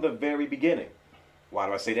from the very beginning. Why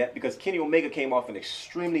do I say that? Because Kenny Omega came off an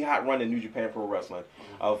extremely hot run in New Japan Pro Wrestling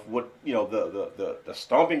of what, the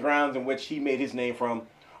stomping grounds in which he made his name from,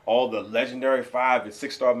 all the legendary 5- and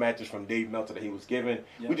 6-star matches from Dave Meltzer that he was given.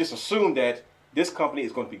 Yep. We just assumed that this company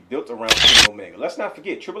is going to be built around Kenny Omega. Let's not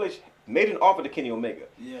forget, Triple H made an offer to Kenny Omega.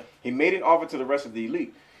 Yeah. He made an offer to the rest of the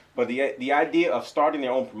elite. But the idea of starting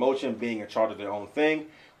their own promotion, being in charge of their own thing,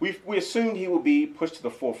 we assumed he would be pushed to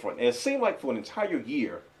the forefront. And it seemed like for an entire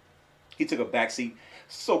year, he took a backseat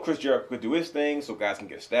so Chris Jericho could do his thing, so guys can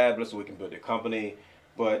get established, so we can build their company.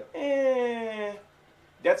 But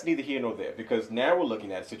that's neither here nor there, because now we're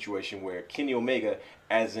looking at a situation where Kenny Omega,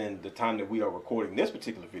 as in the time that we are recording this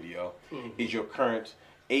particular video, is your current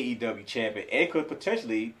AEW champion and could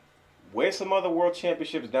potentially wear some other world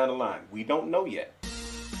championships down the line. We don't know yet.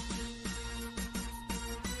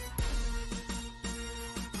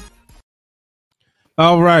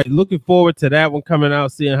 All right, looking forward to that one coming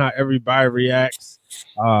out, seeing how everybody reacts.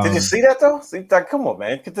 Did you see that though? See, like, come on,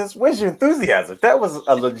 man. Where's your enthusiasm? That was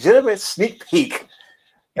a legitimate sneak peek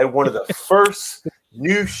at one of the first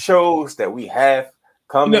new shows that we have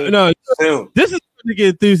coming soon. This is to get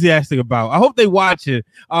enthusiastic about. I hope they watch it.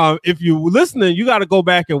 If you're listening, you got to go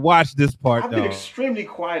back and watch this part. I've been extremely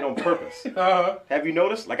quiet on purpose. Have you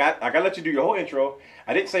noticed? Like I let you do your whole intro.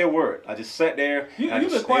 I didn't say a word. I just sat there.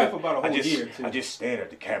 You've been quiet for about a whole year. I just stared at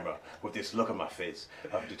the camera with this look on my face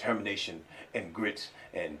of determination and grit.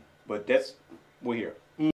 But we're here.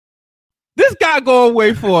 This guy going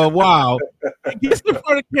away for a while. He gets in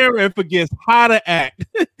front of the camera and forgets how to act.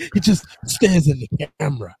 He just stares at the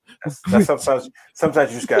camera. That's sometimes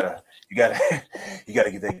you just gotta get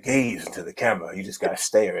that gaze into the camera. You just gotta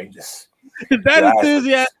stare and just. Is that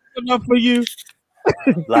enthusiastic enough for you?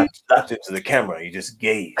 Locked into the camera. You just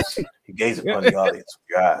gaze. You gaze upon the audience with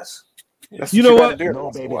your eyes. That's you know what?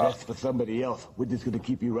 No, baby, that's for somebody else. We're just gonna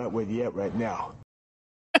keep you right where you're at right now.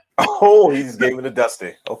 Oh, he just gave me the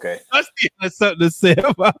Dusty. Okay. Dusty has something to say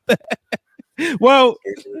about that. Well,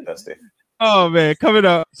 Dusty. Oh man, coming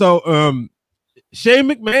up. So Shane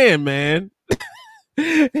McMahon, man.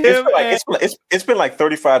 It's been like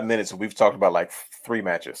 35 minutes and we've talked about like 3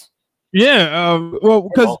 matches. Yeah, well,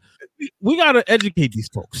 because we gotta educate these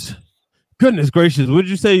folks. Goodness gracious, what did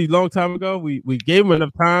you say a long time ago? We gave them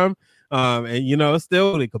enough time, and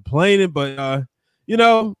still they complaining, but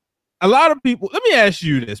a lot of people. Let me ask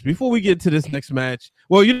you this before we get to this next match.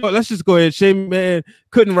 Well, let's just go ahead. Shane McMahon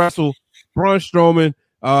couldn't wrestle. Braun Strowman.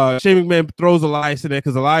 Shane McMahon throws Elias in there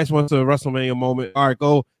because Elias wants a WrestleMania moment. All right,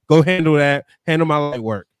 go handle that. Handle my light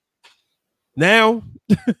work. Now,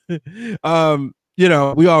 we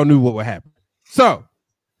all knew what would happen. So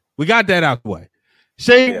we got that out the way.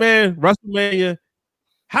 Shane McMahon, WrestleMania.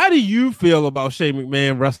 How do you feel about Shane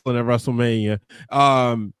McMahon wrestling at WrestleMania?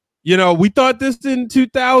 We thought this in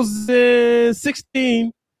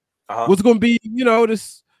 2016 was going to be,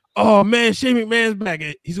 this. Oh man, Shane McMahon's back.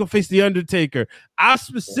 He's gonna face the Undertaker. I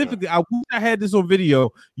wish I had this on video.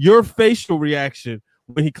 Your facial reaction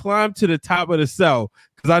when he climbed to the top of the cell,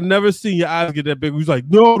 because I never seen your eyes get that big. He was like,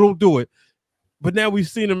 "No, don't do it." But now we've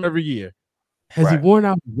seen him every year. Has he worn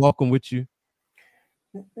out his welcome with you?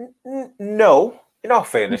 No. In all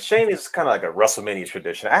fairness, Shane is kind of like a WrestleMania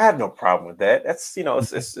tradition. I have no problem with that. That's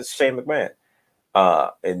it's Shane McMahon.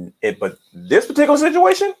 But this particular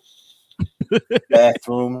situation.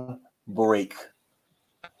 Bathroom break.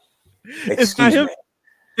 It's not him.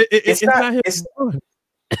 It's not him.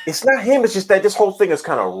 It's not him. It's just that this whole thing is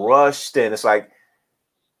kind of rushed, and it's like,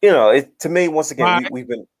 to me, once again,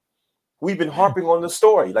 we've been harping on the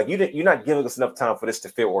story. Like you're not giving us enough time for this to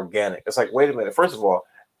feel organic. It's like, wait a minute. First of all,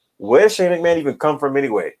 where does Shane McMahon even come from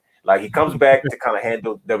anyway? Like he comes back to kind of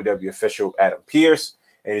handle WWE official Adam Pearce,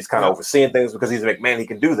 and he's kind of overseeing things because he's a McMahon. He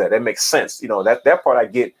can do that. That makes sense. That part I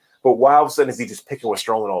get. But why all of a sudden is he just picking with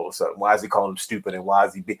Strowman all of a sudden? Why is he calling him stupid? And why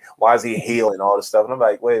is he a heel and all this stuff? And I'm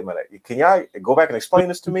like, wait a minute. Can y'all go back and explain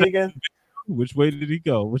this to me again? Which way did he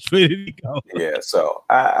go? Yeah, so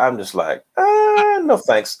I'm just like, no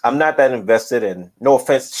thanks. I'm not that invested, and no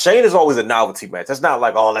offense. Shane is always a novelty match. That's not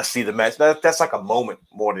like, let's see the match. That's like a moment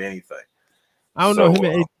more than anything. I don't know him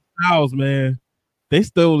and AJ Styles, man. They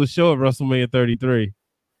stole the show at WrestleMania 33.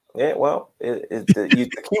 Yeah, well, the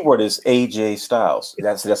key word is AJ Styles.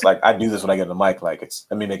 That's like I do this when I get on the mic. Like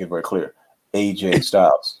let me make it very clear. AJ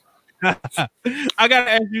Styles. I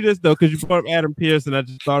gotta ask you this though, because you brought up Adam Pearce, and I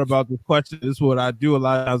just thought about this question. This is what I do a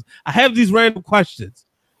lot of times. I have these random questions,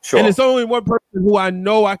 and it's only one person who I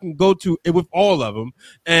know I can go to with all of them,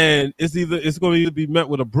 and it's going to either be met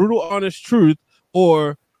with a brutal, honest truth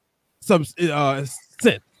or some sense.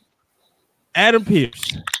 Adam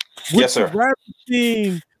Pearce. Yes, sir.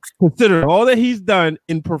 Consider all that he's done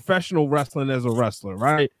in professional wrestling as a wrestler,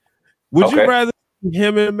 right? Would you rather see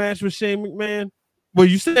him in a match with Shane McMahon? Well,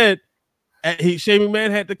 you said Shane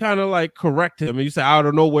McMahon had to kind of like correct him, and you said out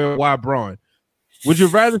of nowhere, why Braun? Would you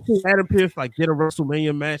rather see Adam Pearce like get a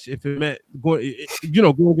WrestleMania match if it meant going,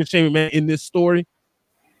 going against Shane McMahon in this story?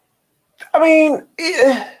 I mean,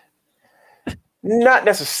 not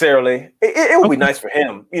necessarily. It would be nice for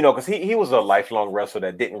him, because he was a lifelong wrestler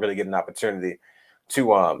that didn't really get an opportunity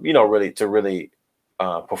to really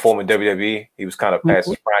perform in WWE. He was kind of past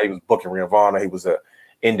his prime. He was booking Ring of Honor. He was a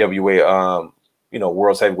NWA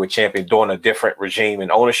World Heavyweight Champion during a different regime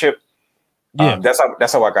and ownership. Yeah, that's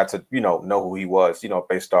how I got to know who he was.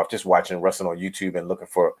 Based off just watching wrestling on YouTube and looking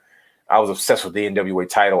for. I was obsessed with the NWA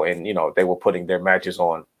title, and they were putting their matches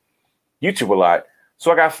on YouTube a lot.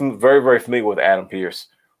 So I got very, very familiar with Adam Pearce.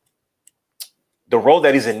 The role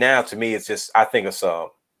that he's in now, to me, I think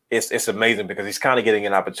it's amazing because he's kind of getting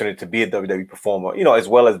an opportunity to be a WWE performer, as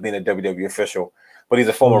well as being a WWE official. But he's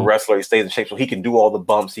a former wrestler. He stays in shape, so he can do all the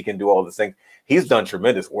bumps. He can do all the things. He's done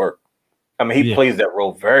tremendous work. I mean, he plays that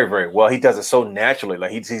role very, very well. He does it so naturally.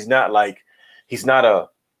 Like he's not a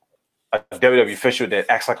WWE official that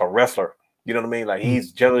acts like a wrestler. You know what I mean? Like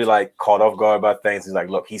he's generally like caught off guard by things. He's like,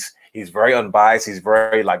 look, he's very unbiased. He's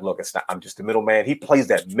very like, look, it's not. I'm just a middleman. He plays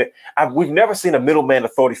that. We've never seen a middleman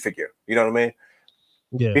authority figure. You know what I mean?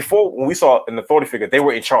 Yeah. Before, when we saw an authority figure, they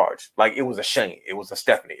were in charge. Like it was a Shane, it was a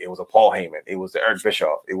Stephanie, it was a Paul Heyman, it was a Eric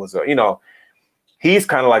Bischoff, it was a he's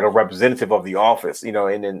kind of like a representative of the office, and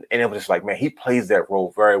it was just like, man, he plays that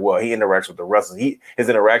role very well. He interacts with the wrestlers. His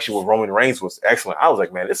interaction with Roman Reigns was excellent. I was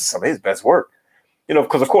like, man, this is some of his best work.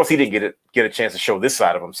 Because of course he didn't get a chance to show this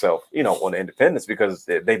side of himself, on the independents because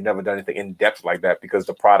they've never done anything in depth like that because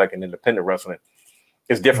the product in independent wrestling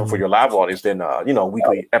is different for your live audience than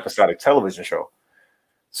weekly episodic television show.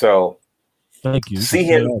 So, thank you. To see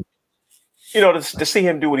him, to see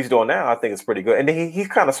him do what he's doing now, I think it's pretty good. And he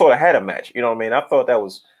kind of sort of had a match. You know what I mean? I thought that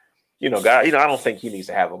was, guy. I don't think he needs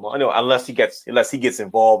to have him. Unless he gets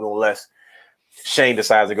involved, unless Shane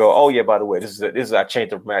decides to go, oh yeah, by the way, this is I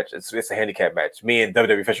changed the match. It's a handicap match. Me and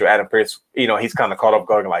WWE official Adam Pearce, he's kind of caught off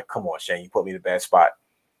guard and like, come on, Shane, you put me in a bad spot,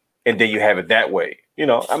 and then you have it that way.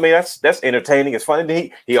 I mean that's entertaining. It's fun.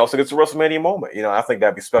 And he also gets a WrestleMania moment. I think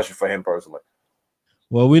that'd be special for him personally.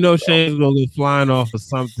 Well, we know Shane's gonna go flying off of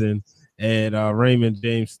something at Raymond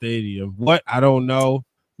James Stadium. What? I don't know.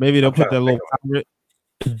 Maybe they'll put that little pirate.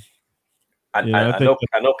 I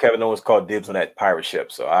know Kevin Owens called dibs on that pirate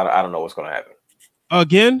ship, so I don't know what's gonna happen.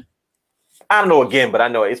 Again? I don't know again, but I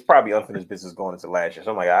know it's probably unfinished business going into last year.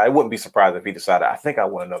 So I'm like, I wouldn't be surprised if he decided, I think I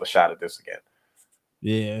want another shot at this again.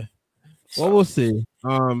 Yeah. Well, we'll see.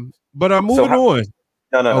 But I'm moving on.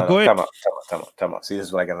 No. Go ahead. Time out. See, this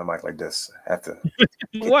is when I get on the mic like this. I have to.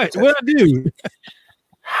 What I do?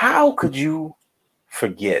 How could you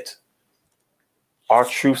forget our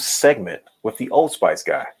Truth segment with the Old Spice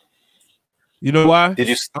guy? You know why? Did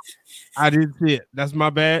you? I didn't see it. That's my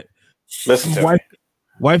bad. Listen to me.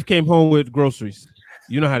 Wife came home with groceries.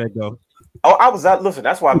 You know how that goes. Oh, I was out. Listen,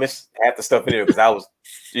 that's why I missed half the stuff in here because I was,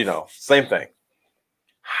 same thing.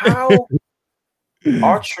 How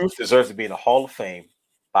our Truth deserves to be in the Hall of Fame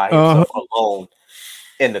by himself alone,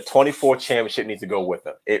 and the 24 championship needs to go with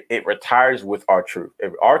him. It retires with our Truth.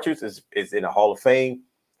 If our Truth is in the Hall of Fame,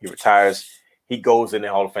 he retires. He goes in the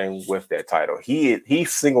Hall of Fame with that title. He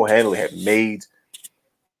single-handedly had made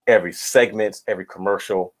every segment, every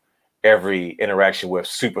commercial, every interaction with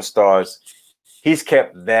superstars. He's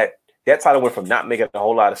kept that title went from not making a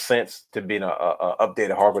whole lot of sense to being a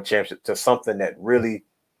updated hardcore championship to something that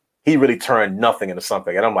he really turned nothing into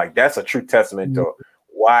something. And I'm like, that's a true testament to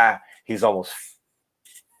why he's almost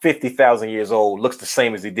 50,000 years old, looks the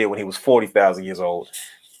same as he did when he was 40,000 years old.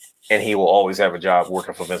 And he will always have a job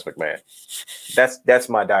working for Vince McMahon. That's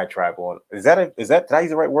my diatribe on. Did I use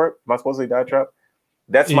the right word? Am I supposed to say diatribe?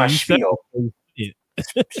 That's my spiel.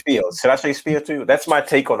 Spiel. Should I say spiel too? That's my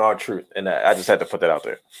take on our Truth. And I just had to put that out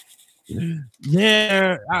there.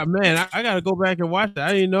 Yeah, man, I gotta go back and watch it.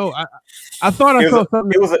 I didn't know. I thought I saw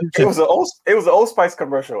something. It was an Old Spice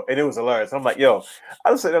commercial, and it was hilarious. I'm like, yo,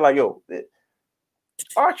 I was sitting there like, yo,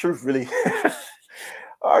 our Truth really,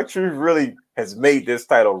 our Truth really has made this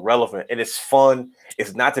title relevant, and it's fun.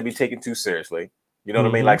 It's not to be taken too seriously. You know what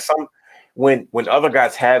I mean? Like when other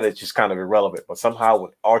guys have it, it's just kind of irrelevant. But somehow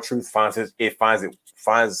when our Truth finds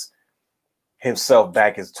himself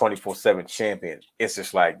back as 24/7 champion, it's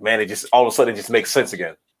just like, man, it just all of a sudden it just makes sense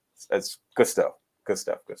again. That's good stuff. Good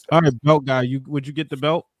stuff. All right, belt guy, would you get the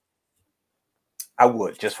belt? I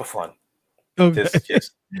would, just for fun. Okay.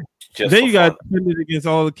 Just then you got to defend it against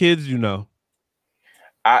all the kids,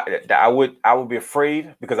 I would be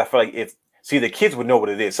afraid because I feel like the kids would know what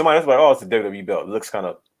it is. Somebody else would be like, oh, it's a WWE belt. It looks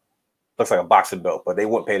like a boxing belt, but they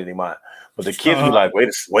wouldn't pay it any mind. But the kids would be like,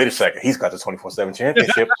 wait a second, he's got the 24/7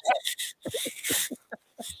 championship.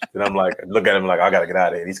 Then I'm like, look at him like, I gotta get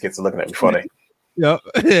out of here. These kids are looking at me funny. Yep.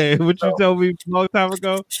 Hey, what you told me a long time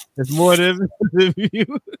ago? It's more than you.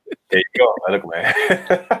 There you go. Look, man.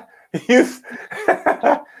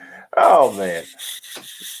 Oh man.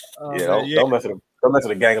 Don't mess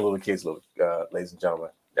with a gang of little kids, ladies and gentlemen.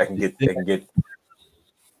 They can get.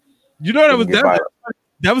 You know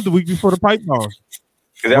that was the week before the pipe bomb.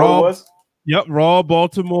 Is that what it was? Yep, Raw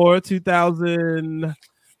Baltimore 2011.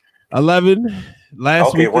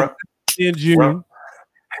 Last week in June.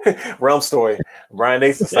 Wrealm story. Brian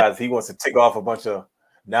Nace decides he wants to tick off a bunch of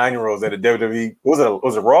 9-year-olds at a WWE. Was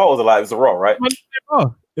it Raw or was it live? It was a Raw, right?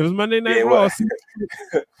 It was Monday Night Raw.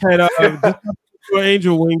 Had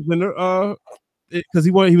angel wings in because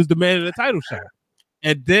he was demanding a title shot.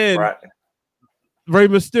 And then Rey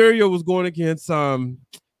Mysterio was going against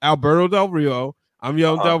Alberto Del Rio. I'm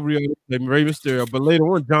Young Del Rio, Rey Mysterio. But later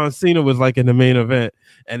on, John Cena was like in the main event.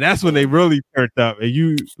 And that's when they really turned up. And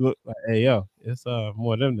you look like, hey, yo, it's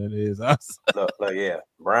more them than it is us.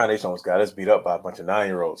 Brian Nace almost got us beat up by a bunch of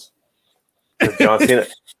 9-year-olds. John Cena,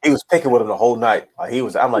 he was picking with him the whole night.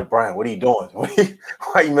 I'm like, Brian, what are you doing? Why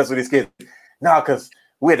are you messing with these kids? Nah, because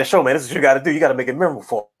we had the show, man. This is what you got to do. You got to make it memorable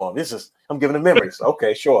for them. I'm giving them memories.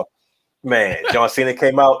 Okay, sure. Man, John Cena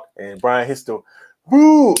came out and Brian hits the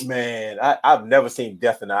boo, man. I've never seen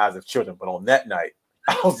death in the eyes of children, but on that night,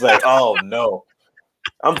 I was like, oh no.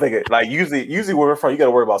 I'm thinking, like, usually where we're from, you got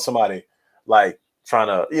to worry about somebody like trying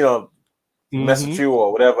to, mess with you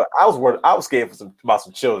or whatever. I was scared about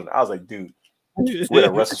some children. I was like, dude, we're at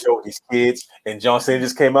a wrestling show with these kids, and John Cena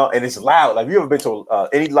just came out, and it's loud. Like, if you ever been to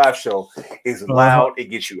any live show, it's loud.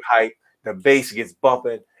 It gets you hyped. The bass gets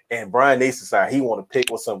bumping. And Brian Nace decided he want to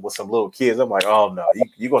pick with some little kids. I'm like, oh no,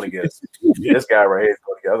 you're gonna get us. This guy right here is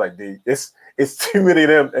gonna get. I was like, dude, it's too many of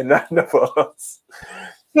them and not enough of us.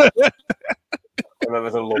 I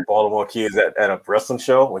remember some little Baltimore kids at a wrestling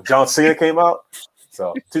show when John Cena came out.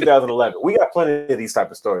 So 2011, we got plenty of these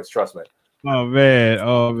type of stories. Trust me. Oh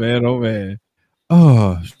man.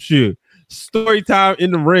 Oh shoot! Story time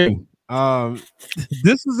in the ring.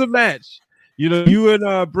 This is a match. You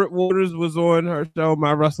and Britt Waters was on her show,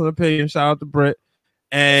 My Wrestling Opinion. Shout out to Britt.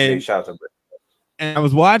 And shout out to Britt. And I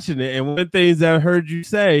was watching it, and one of the things I heard you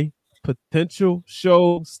say, potential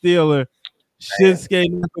show stealer,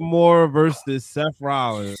 Shinsuke Nakamura versus Seth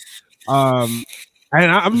Rollins. And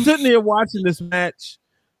I'm sitting there watching this match,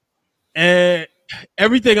 and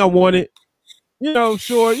everything I wanted.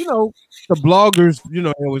 Sure, the bloggers, they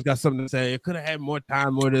always got something to say. It could have had more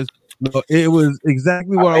time on this. No, it was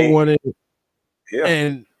exactly what I wanted. Yeah.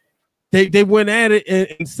 And they went at it,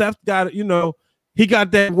 and Seth got it, he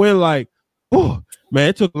got that win like, oh, man,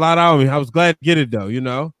 it took a lot out of me. I was glad to get it, though,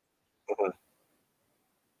 Mm-hmm.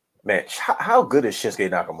 Man, how good is Shinsuke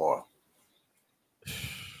Nakamura?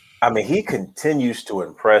 I mean, he continues to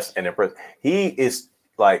impress. He is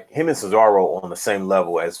like him and Cesaro on the same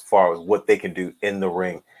level as far as what they can do in the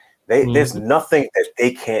ring. There's nothing that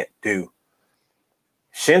they can't do.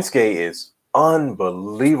 Shinsuke is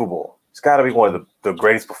unbelievable. It's got to be one of the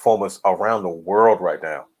greatest performers around the world right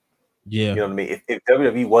now. Yeah. You know what I mean? If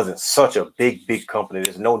WWE wasn't such a big company,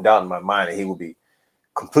 there's no doubt in my mind that he would be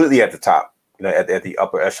completely at the top, at the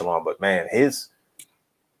upper echelon. But man, his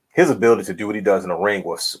ability to do what he does in the ring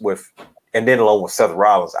with and then along with Seth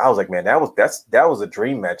Rollins, I was like, man, that was a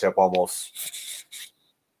dream matchup almost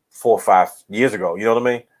 4 or 5 years ago. You know what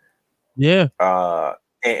I mean? Yeah.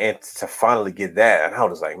 And to finally get that, and I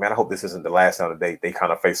was like, man, I hope this isn't the last time that they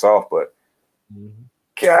kind of face off. But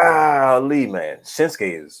golly, man,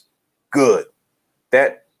 Shinsuke is good.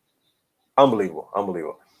 That unbelievable.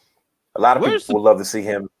 A lot of people would love to see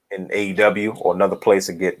him in AEW or another place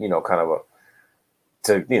and get kind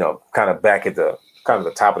of back at the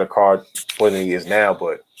the top of the card more than he is now.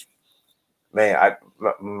 But man,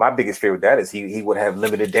 my biggest fear with that is he would have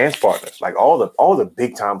limited dance partners. Like all the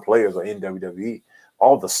big time players are in WWE.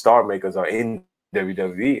 All the star makers are in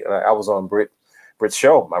WWE. I was on Britt's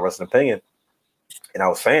show, My Wrestling Opinion, and I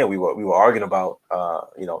was saying we were arguing about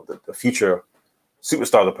the future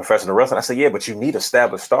superstars of professional wrestling. I said, yeah, but you need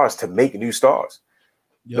established stars to make new stars.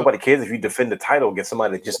 Yep. Nobody cares if you defend the title against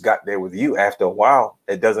somebody that just got there with you. After a while,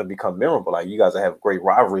 it doesn't become memorable. Like, you guys have great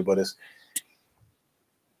rivalry, but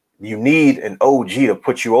you need an OG to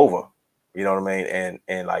put you over. You know what I mean?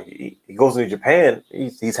 And like he goes into Japan,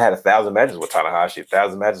 he's had 1,000 matches with Tanahashi,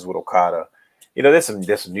 1,000 matches with Okada. There's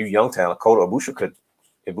some new young talent. Kota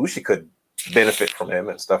Ibushi could benefit from him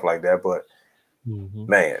and stuff like that. But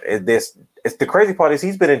man, it's the crazy part is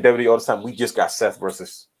he's been in WWE all the time. We just got Seth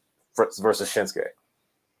versus Shinsuke.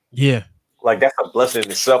 Yeah, like that's a blessing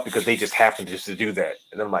in itself because they just happen just to do that.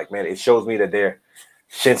 And I'm like, man, it shows me that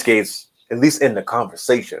Shinsuke's at least in the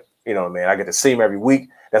conversation. You know what I mean? I get to see him every week.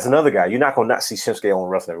 That's another guy. You're not gonna not see Shinsuke on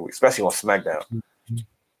wrestling every week, especially on SmackDown.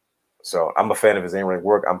 So I'm a fan of his in-ring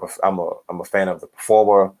work. I'm a fan of the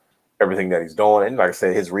performer, everything that he's doing, and like I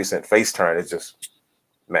said, his recent face turn is just,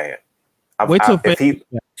 man. Wait till because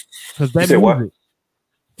that music,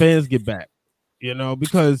 fans get back, you know,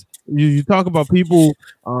 because you talk about people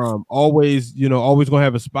always gonna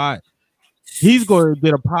have a spot. He's going to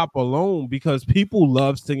get a pop alone because people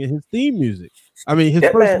love singing his theme music. I mean, his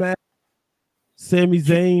first match, Sami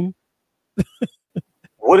Zayn.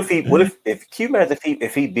 What if can you imagine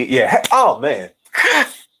if he beat, oh man.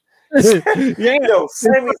 Yeah. Yo,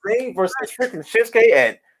 Sami Zayn versus freaking Shinsuke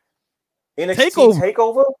at NXT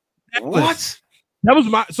Takeover? What? That was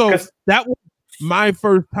my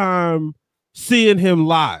first time seeing him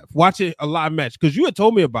live, watching a live match, because you had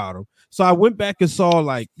told me about him. So I went back and saw,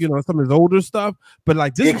 like, you know, some of his older stuff, but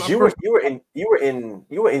like this. You were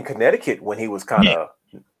in Connecticut when he was kind of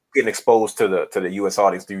getting exposed to the U.S.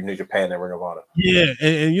 audience through New Japan and Ring of Honor. Yeah,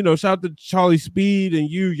 and you know, shout out to Charlie Speed and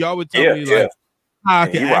y'all would tell me like how I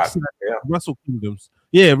can access Wrestle Kingdoms.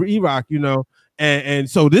 Yeah, E-Rock, you know, and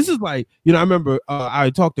so this is like, you know, I remember I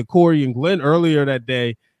talked to Corey and Glenn earlier that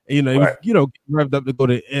day. And, you know, he was, you know, revved up to go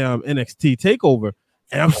to NXT Takeover,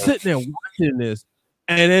 and I'm sitting there watching this.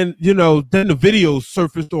 And then, you know, then the videos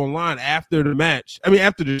surfaced online after the match. I mean,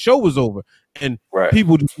 after the show was over, and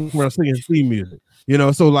people just were singing theme music. You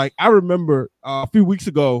know, so like I remember a few weeks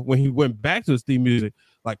ago when he went back to his theme music,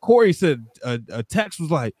 like Corey said, a text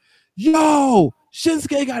was like, "Yo,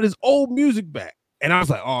 Shinsuke got his old music back," and I was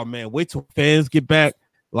like, "Oh man, wait till fans get back."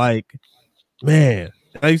 Like, man,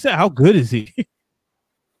 like you said, how good is he?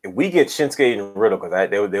 If we get Shinsuke and Riddle, because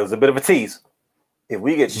there was a bit of a tease. If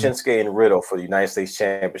we get Shinsuke and Riddle for the United States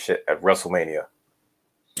Championship at WrestleMania,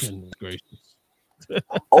 goodness gracious.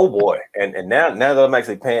 Oh boy! And now that I'm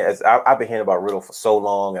actually paying, as I've been hearing about Riddle for so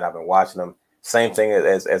long, and I've been watching him. Same thing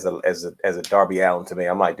as a Darby Allin to me.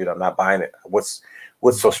 I'm like, dude, I'm not buying it. What's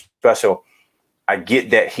so special? I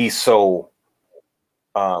get that he's so,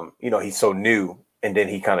 he's so new, and then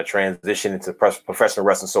he kind of transitioned into professional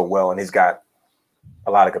wrestling so well, and he's got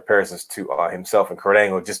a lot of comparisons to himself and Kurt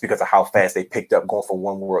Angle just because of how fast they picked up going from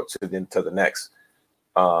one world to the next.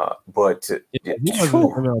 Long.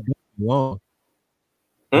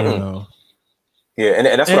 You know. Yeah, and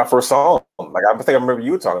that's when I first saw him. Like I think I remember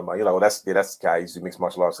you were talking about. You're like, well, that's the guy who used to mix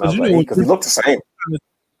martial arts. Because he looked the same.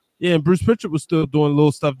 Yeah, and Bruce Pritchard was still doing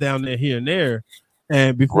little stuff down there here and there.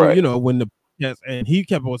 And before, you know, when and he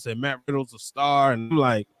kept on saying Matt Riddle's a star, and I'm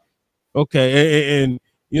like, okay, and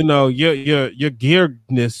you know, your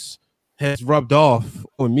gearedness has rubbed off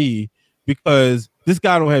on me because this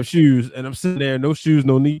guy don't have shoes, and I'm sitting there, no shoes,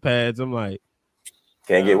 no knee pads. I'm like,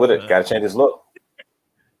 can't get with it. Got to change his look.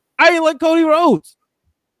 I ain't like Cody Rhodes.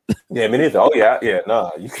 Yeah, me neither. Oh yeah,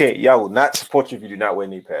 no, you can't. Y'all will not support you if you do not wear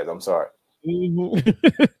knee pads. I'm sorry.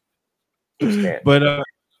 But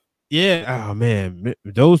yeah, oh man,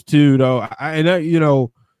 those two though. You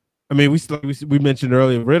know, I mean, we mentioned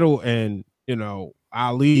earlier Riddle and, you know,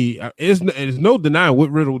 Ali. There's no denying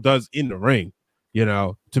what Riddle does in the ring. You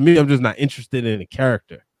know, to me, I'm just not interested in the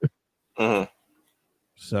character.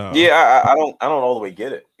 So yeah, I don't all the way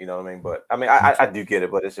get it. You know what I mean? But I mean, I do get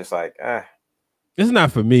it, but it's just like, it's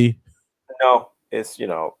not for me. No, it's, you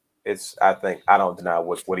know, it's. I think I don't deny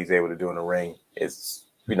what he's able to do in the ring. It's,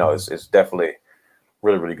 you know, it's definitely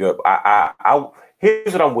really, really good. I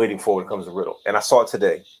here's what I'm waiting for when it comes to Riddle, and I saw it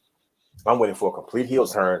today. I'm waiting for a complete heel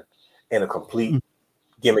turn and a complete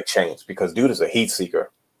gimmick change because dude is a heat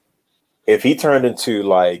seeker. If he turned into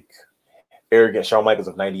like arrogant Shawn Michaels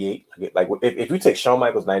of '98, like if you take Shawn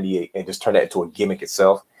Michaels '98 and just turn that into a gimmick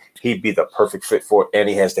itself, he'd be the perfect fit for it, and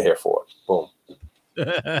he has the hair for it. Boom.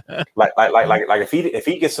 like if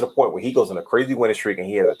he gets to the point where he goes on a crazy winning streak and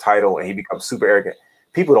he has a title and he becomes super arrogant,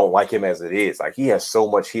 people don't like him as it is. Like he has so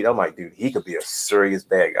much heat. I'm like, dude, he could be a serious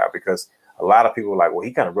bad guy because a lot of people are like, well,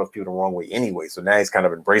 he kind of rubs people the wrong way anyway. So now he's kind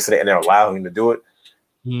of embracing it and they're allowing him to do it.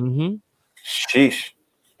 Sheesh.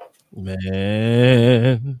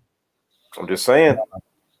 Man. I'm just saying.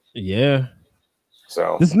 Yeah.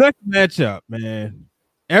 So this next matchup, man,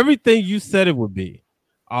 everything you said it would be.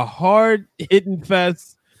 A hard hitting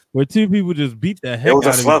fest where two people just beat the heck out of each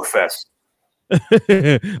other. It was a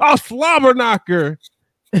slugfest. A slobber knocker.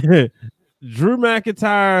 Drew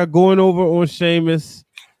McIntyre going over on Sheamus.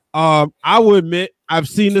 I will admit I've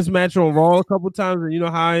seen this match on Raw a couple times, and you know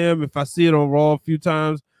how I am. If I see it on Raw a few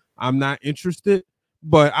times, I'm not interested.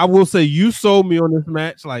 But I will say you sold me on this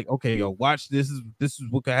match. Like, okay, yo, watch this. This is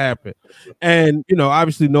what could happen. And you know,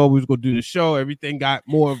 obviously, no, we was gonna do the show. Everything got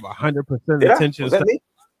more of 100% attention. Was that me?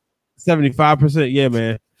 75%. Yeah,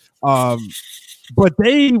 man. But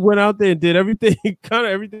they went out there and did everything, kind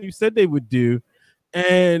of everything you said they would do,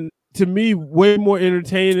 and to me, way more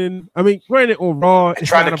entertaining. I mean, granted, on Raw, and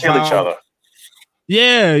trying to kill each other.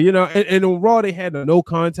 Yeah, and on Raw they had a no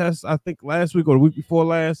contest, I think last week or the week before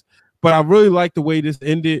last. But I really like the way this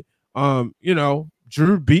ended.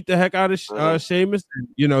 Drew beat the heck out of Sheamus, and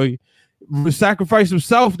he sacrificed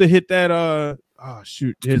himself to hit that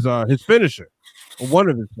his finisher, or one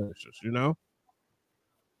of his finishers,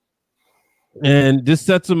 And this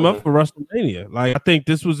sets him up for WrestleMania. Like, I think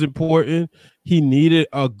this was important. He needed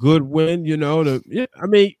a good win,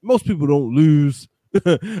 most people don't lose.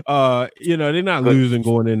 They're not losing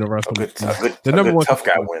going into WrestleMania. The number one tough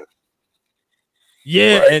guy win.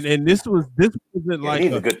 Yeah, right. and this wasn't like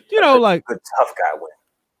a good good tough guy win.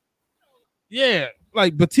 Yeah,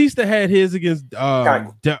 like Batista had his against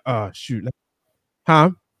shoot.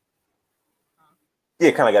 Huh?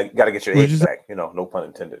 Yeah, kind of got to get your edge back, no pun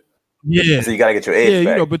intended. Yeah. So you got to get your edge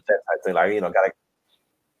back. But that type thing, got to.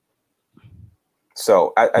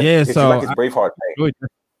 So did you like his Braveheart paint?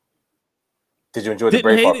 Did you enjoy the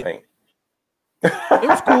Braveheart paint? It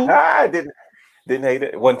was cool. I didn't hate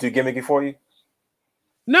it. It wasn't too gimmicky for you?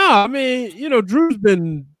 No, I mean, Drew's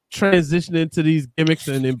been transitioning to these gimmicks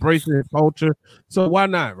and embracing his culture. So why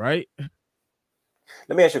not, right?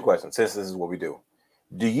 Let me ask you a question, since this is what we do.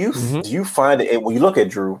 Do you find it, when you look at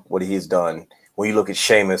Drew, what he's done, when you look at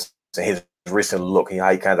Sheamus and his recent look,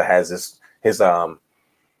 how he kind of has his kind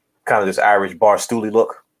of this Irish bar stoolie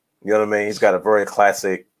look, you know what I mean? He's got a very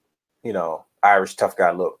classic, Irish tough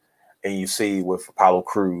guy look. And you see with Apollo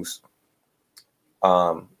Crews,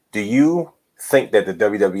 do you think that the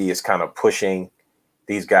WWE is kind of pushing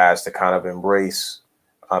these guys to kind of embrace,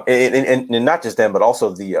 and not just them, but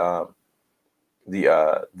also the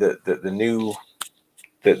new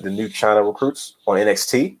China recruits on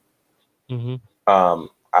NXT?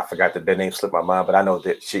 I forgot that their name slipped my mind, but I know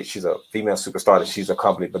that she's a female superstar that she's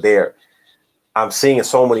accompanied. But I'm seeing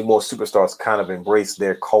so many more superstars kind of embrace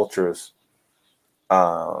their cultures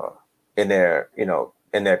in their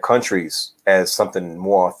countries as something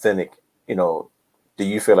more authentic. Do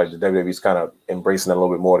you feel like the WWE is kind of embracing that a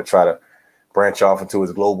little bit more to try to branch off into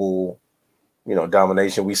its global,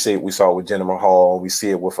 domination? We saw it with Jinder Mahal. We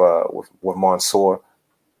see it with Mansoor.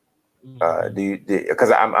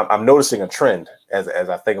 Because I'm noticing a trend as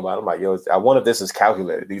I think about it. I'm like, I wonder if this is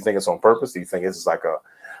calculated. Do you think it's on purpose? Do you think it's like a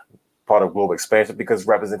part of global expansion? Because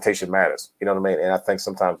representation matters. You know what I mean? And I think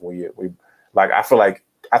sometimes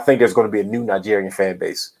I think there's going to be a new Nigerian fan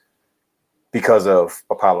base because of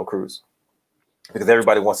Apollo Crews. Because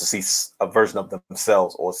everybody wants to see a version of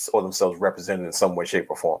themselves or themselves represented in some way, shape,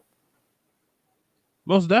 or form.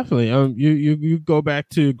 Most definitely. You go back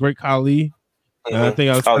to Great Khali. I think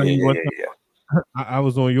I was I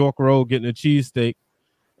was on York Road getting a cheesesteak,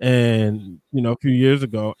 and a few years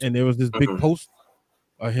ago, and there was this big post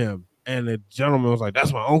of him, and the gentleman was like,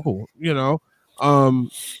 "That's my uncle."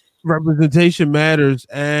 Representation matters,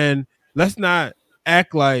 and let's not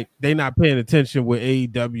act like they're not paying attention with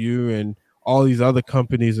AEW and all these other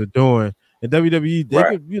companies are doing. And WWE, they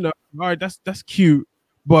could, all right, that's cute,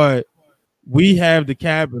 but we have the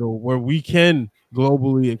capital where we can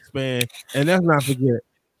globally expand. And let's not forget,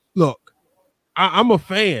 look, I'm a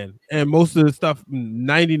fan, and most of the stuff,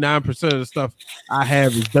 99% of the stuff I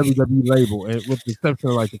have is WWE label, and with the exception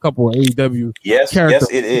of like a couple of AEW characters.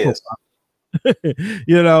 Yes, it is.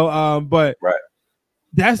 But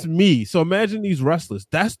that's me. So imagine these wrestlers.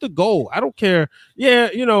 That's the goal. I don't care. Yeah,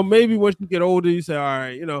 maybe once you get older, you say, all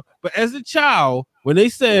right, but as a child, when they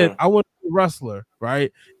said I want to be a wrestler,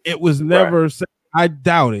 right? It was never said, I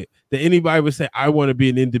doubt it, that anybody would say, I want to be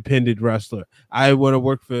an independent wrestler. I want to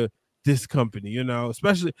work for this company,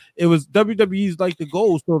 especially it was WWE's like the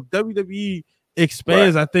goal. So if WWE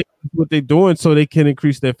expands, I think that's what they're doing so they can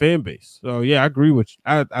increase their fan base. So yeah, I agree with you.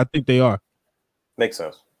 I think they are. Makes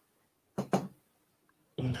sense.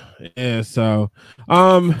 Yeah, so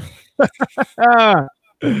oh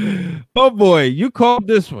boy, you called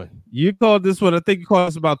this one. I think you called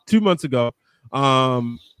us about 2 months ago. How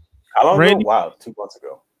long ago? Wow, 2 months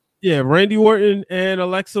ago. Yeah, Randy Orton and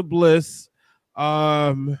Alexa Bliss.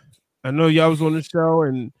 I know y'all was on the show,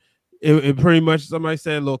 and it pretty much somebody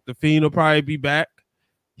said, look, the Fiend will probably be back.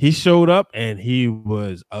 He showed up and he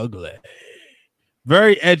was ugly.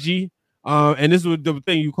 Very edgy. And this was the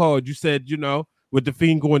thing you called. You said, with the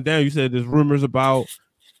Fiend going down, you said there's rumors about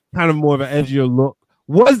kind of more of an edgier look.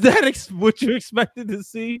 Was that what you expected to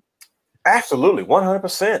see? Absolutely,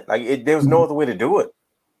 100%. Like there was no other way to do it.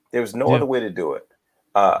 There was no other way to do it.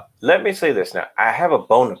 Let me say this now. I have a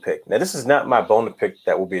bone to pick. Now, this is not my bone to pick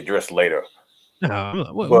that will be addressed later.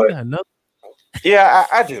 No, we got nothing. Yeah,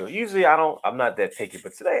 I do. Usually I'm not that picky,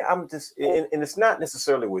 but today I'm just, and it's not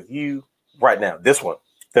necessarily with you right now. This one,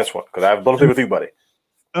 because I have both with you, buddy.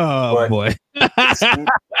 Oh But boy. it's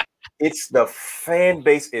it's the fan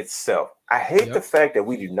base itself. I hate the fact that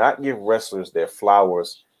we do not give wrestlers their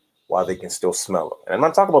flowers while they can still smell them. And I'm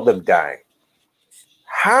not talking about them dying.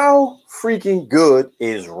 How freaking good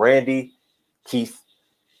is Randy Keith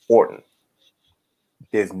Orton?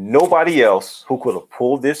 There's nobody else who could have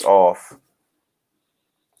pulled this off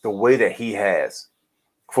the way that he has.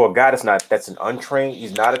 For a guy that's an untrained,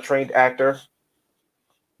 he's not a trained actor.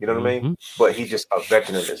 You know what I mean? But he's just a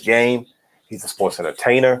veteran of this game. He's a sports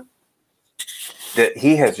entertainer. That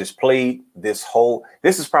he has just played this whole.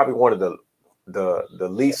 This is probably one of the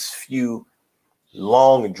least few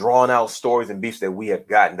long and drawn out stories and beefs that we have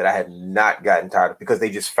gotten that I have not gotten tired of, because they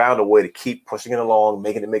just found a way to keep pushing it along,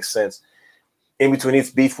 making it make sense. In between his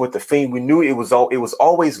beef with the Fiend, we knew it was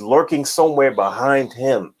always lurking somewhere behind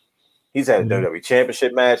him. He's had a WWE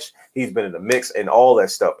Championship match. He's been in the mix and all that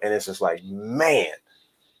stuff, and it's just like, man,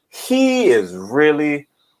 he is really,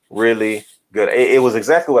 really good. It was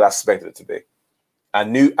exactly what I expected it to be. I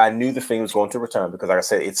knew the Fiend was going to return because, like I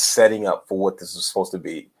said, it's setting up for what this is supposed to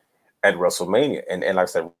be at WrestleMania. And like I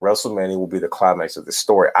said, WrestleMania will be the climax of the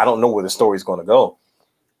story. I don't know where the story is going to go.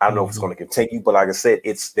 I don't know if it's going to continue, but like I said,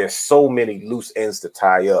 there's so many loose ends to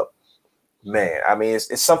tie up. Man, I mean,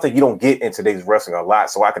 it's something you don't get in today's wrestling a lot,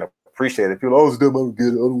 so I can appreciate it. People, I don't get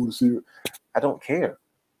it. I don't want to see it. I don't care.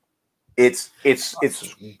 It's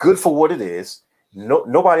good for what it is.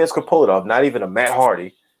 Nobody else could pull it off. Not even a Matt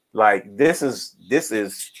Hardy. Like this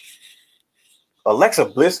is Alexa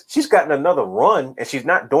Bliss. She's gotten another run, and she's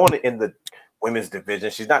not doing it in the women's division.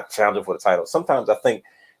 She's not challenging for the title. Sometimes I think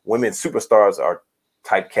women superstars are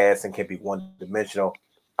typecast and can be one-dimensional.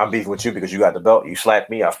 I'm beefing with you because you got the belt. You slapped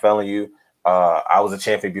me. I fell on you. I was a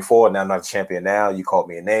champion before. Now I'm not a champion now. You called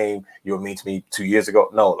me a name. You were mean to me 2 years ago.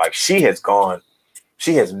 No, like she has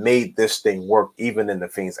made this thing work even in the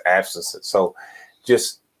Fiend's absence. So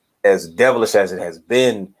just as devilish as it has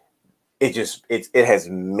been, it has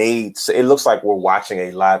made it looks like we're watching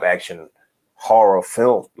a live action horror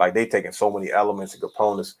film. Like they've taken so many elements and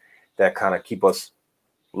components that kind of keep us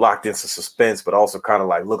locked into suspense, but also kind of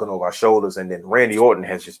like looking over our shoulders. And then Randy Orton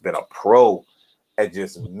has just been a pro at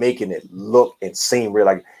just making it look and seem real.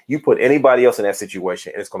 Like you put anybody else in that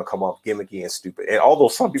situation and it's going to come off gimmicky and stupid. And although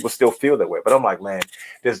some people still feel that way, but I'm like, man,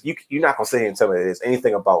 you're not going to sit here and tell me there's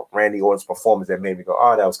anything about Randy Orton's performance that made me go,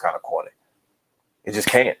 oh, that was kind of corny. It just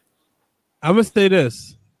can't. I'm going to say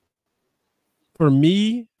this. For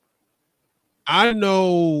me, I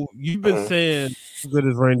know you've been saying how good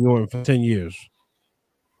as Randy Orton for 10 years.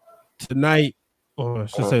 Tonight, or I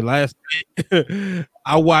should say last night,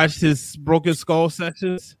 I watched his Broken Skull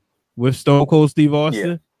sessions with Stone Cold Steve Austin.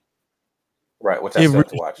 Yeah. Right, which I still have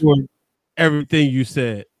to watch. Everything you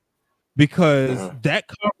said, because that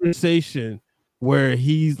conversation where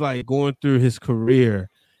he's like going through his career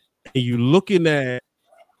and you looking at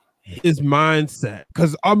his mindset,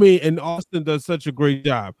 because I mean, and Austin does such a great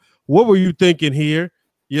job. What were you thinking here?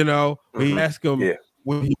 You know, we asked him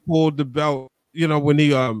when he pulled the belt. You know, when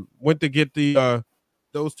he went to get the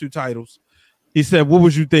those two titles, he said, "What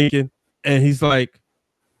was you thinking?" And he's like,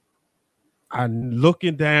 "I'm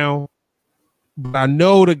looking down, but I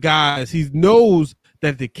know the guys." He knows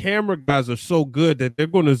that the camera guys are so good that they're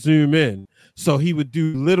going to zoom in. So he would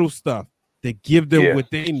do little stuff to give them what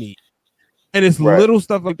they need, and it's little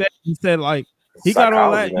stuff like that. He said, like he got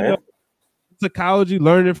all that, you know, psychology,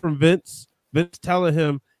 learning from Vince. Vince telling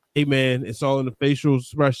him, "Hey, man, it's all in the facial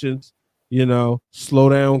expressions." You know, slow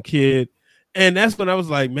down, kid. And that's when I was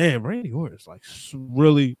like, man, Randy Orton's like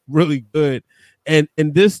really, really good. And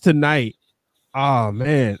this tonight, oh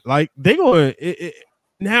man, like they going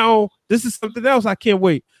now. This is something else. I can't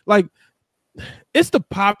wait. Like it's the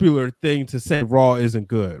popular thing to say Raw isn't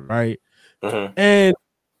good, right? And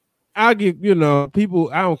I'll give people.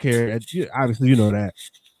 I don't care. Obviously, you know that,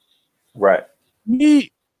 right?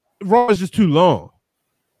 Raw is just too long.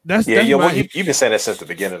 That's well, you've been saying that since the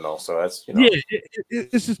beginning, though. So that's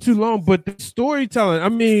it's just too long. But the storytelling, I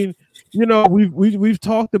mean, we've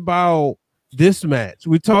talked about this match.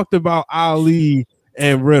 We talked about Ali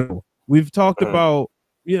and Riddle. We've talked about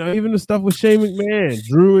even the stuff with Shane McMahon,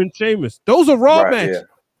 Drew and Sheamus. Those are Raw matches. Yeah.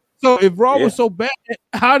 So if Raw was so bad,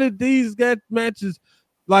 how did these matches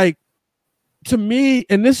like? To me,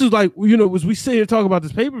 and this is like as we sit here talking about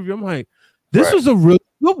this pay-per-view, I'm like, this was a really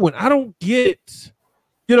good one. I don't get.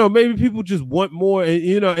 Maybe people just want more,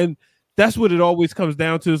 and and that's what it always comes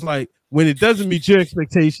down to. Is like when it doesn't meet your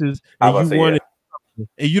expectations, and you want it,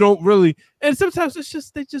 and you don't really. And sometimes it's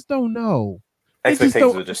just they just don't know.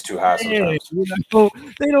 Expectations are just too high sometimes.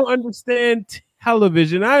 They don't understand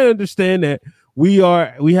television. I understand that we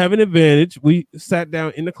have an advantage. We sat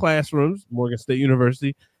down in the classrooms, Morgan State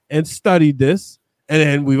University, and studied this, and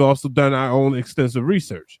then we've also done our own extensive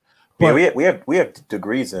research. But yeah, we have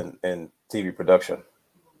degrees in TV production.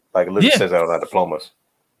 Like it literally says that on our diplomas.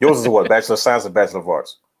 Yours is what? Bachelor of Science or Bachelor of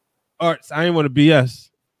Arts? Arts. I ain't want to BS.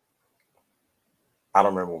 I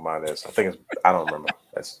don't remember what mine is. I don't remember.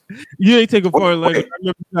 You ain't take a foreign language. I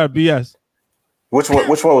remember you got BS. Which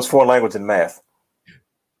one was foreign language and math?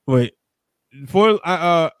 Wait,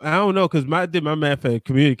 I don't know because I did my math at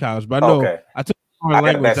community college, but I know I took foreign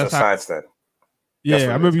language. Bachelor of Science then. Yeah,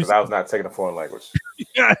 I remember because I was not taking a foreign language.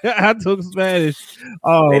 I took Spanish.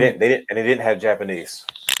 They didn't have Japanese.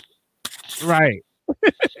 Right.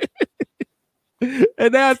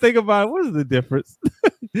 And now I think about what is the difference?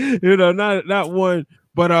 Not one,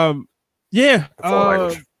 but yeah,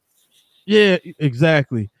 yeah,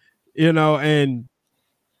 exactly. And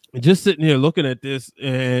just sitting here looking at this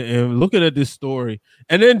and looking at this story,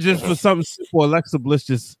 and then just for something simple, Alexa Bliss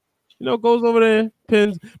just goes over there,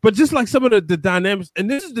 pins. But just like some of the dynamics, and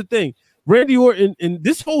this is the thing, Randy Orton and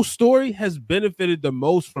this whole story has benefited the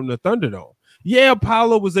most from the Thunderdome. Yeah,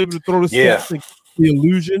 Apollo was able to throw the steps and the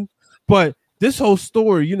illusion, but this whole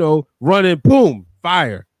story, running, boom,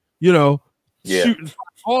 fire, shooting,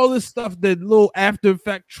 all this stuff, that little after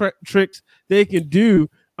effect tricks they can do.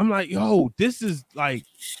 I'm like, yo, this is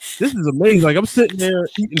amazing. Like I'm sitting there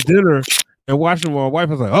eating dinner and watching my wife.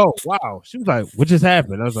 I was like, oh wow. She was like, what just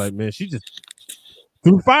happened? I was like, man, she just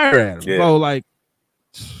threw fire at him. Yeah. So like,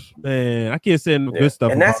 man, I can't say no good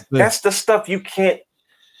stuff. And that's the stuff you can't.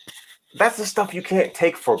 That's the stuff you can't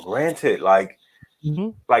take for granted. Like,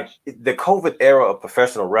 like the COVID era of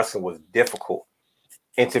professional wrestling was difficult,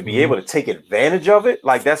 and to be able to take advantage of it,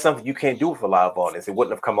 like that's something you can't do with a live audience. It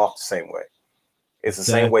wouldn't have come off the same way. It's the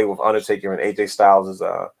same way with Undertaker and AJ Styles'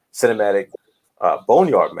 cinematic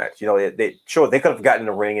Boneyard match. They could have gotten in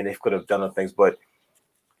the ring and they could have done other things, but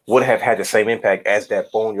would have had the same impact as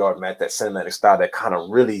that Boneyard match, that cinematic style that kind of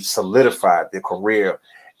really solidified the career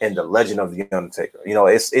and the legend of the Undertaker.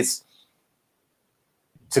 It's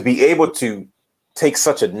to be able to take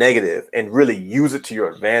such a negative and really use it to your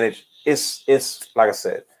advantage. It's like I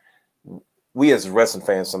said, we as wrestling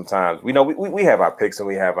fans sometimes we have our picks and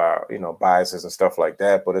we have our biases and stuff like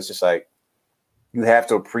that, but it's just like you have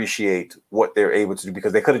to appreciate what they're able to do,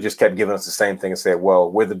 because they could have just kept giving us the same thing and said,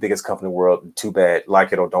 well, we're the biggest company in the world, too bad,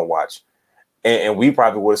 like it or don't watch, and we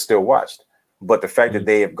probably would have still watched. But the fact that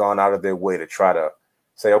they have gone out of their way to try to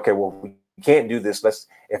say, okay, well, we can't do this,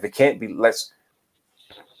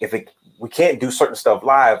 we can't do certain stuff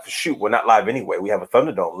live, shoot, we're not live anyway. We have a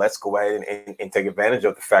Thunderdome. Let's go ahead and take advantage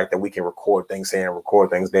of the fact that we can record things here and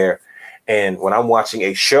record things there. And when I'm watching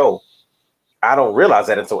a show, I don't realize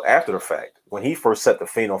that until after the fact. When he first set the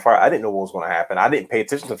Fiend on fire, I didn't know what was going to happen. I didn't pay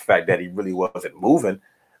attention to the fact that he really wasn't moving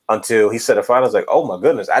until he set a fire. I was like, oh my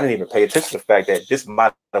goodness, I didn't even pay attention to the fact that this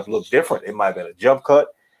might have looked different. It might have been a jump cut,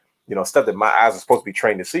 stuff that my eyes are supposed to be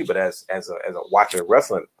trained to see. But as a watcher of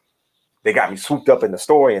wrestling, they got me swooped up in the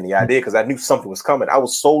story and the idea, because I knew something was coming. I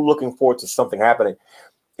was so looking forward to something happening.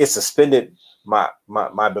 It suspended my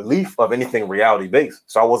belief of anything reality based.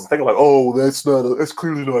 So I wasn't thinking like, oh, that's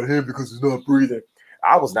clearly not him because he's not breathing.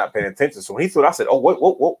 I was not paying attention. So when he threw it, I said, oh,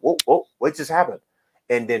 what just happened?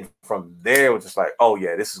 And then from there, it was just like, oh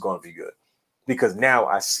yeah, this is going to be good, because now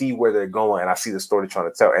I see where they're going and I see the story they're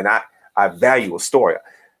trying to tell. And I value a story.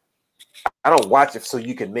 I don't watch it so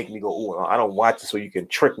you can make me go, oh, I don't watch it so you can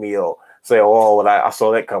trick me or say, oh, well, I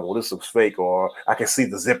saw that coming. Well, this looks fake, or I can see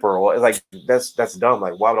the zipper, or it's like that's dumb.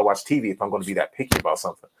 Like, why would I watch TV if I'm going to be that picky about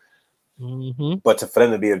something? But for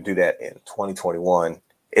them to be able to do that in 2021,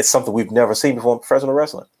 it's something we've never seen before in professional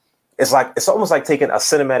wrestling. It's almost like taking a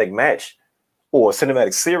cinematic match or a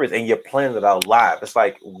cinematic series and you're playing it out live. It's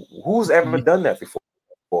like, who's ever done that before?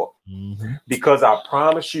 Because I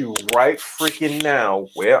promise you right freaking now,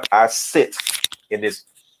 where I sit in this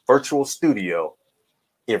virtual studio,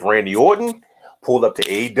 if Randy Orton pulled up to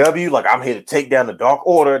AEW, like I'm here to take down the Dark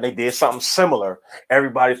Order, and they did something similar,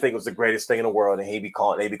 everybody think it was the greatest thing in the world, and they'd be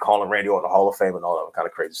calling Randy Orton the Hall of Fame and all that kind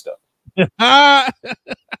of crazy stuff.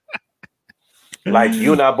 Like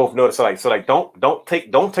you and I both know that. So like don't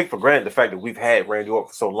take for granted the fact that we've had Randy Orton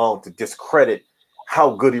for so long to discredit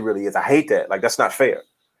how good he really is. I hate that. Like that's not fair.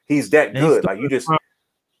 He's that good. Like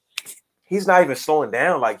he's not even slowing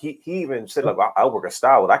down. Like he even said, like, I work a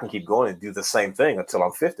style that I can keep going and do the same thing until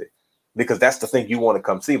I'm 50, because that's the thing you want to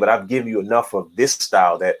come see. But I've given you enough of this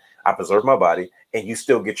style that I preserve my body, and you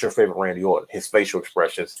still get your favorite Randy Orton, his facial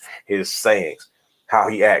expressions, his sayings, how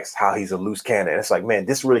he acts, how he's a loose cannon. It's like, man,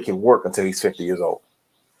 this really can work until he's 50 years old.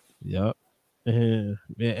 Yep. And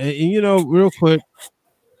you know, real quick,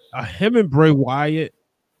 him and Bray Wyatt,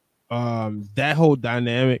 that whole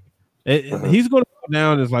dynamic, he's going to go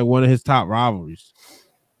down as like one of his top rivalries.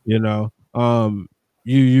 You know,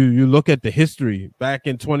 you look at the history back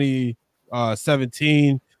in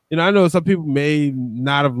 2017. You know, I know some people may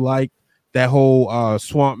not have liked that whole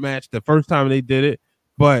swamp match the first time they did it,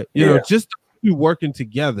 but you know, just you working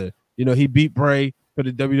together. You know, he beat Bray for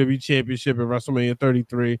the WWE Championship at WrestleMania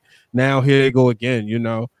 33. Now here they go again. You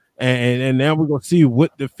know, and now we're gonna see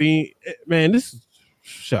what the Fiend. Man, this is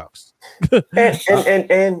shucks.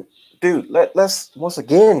 and dude, let's once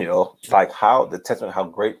again, you know, like how the testament how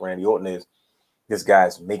great Randy Orton is. This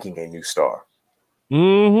guy's making a new star.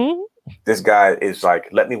 Mm-hmm. This guy is like,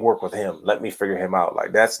 let me work with him. Let me figure him out.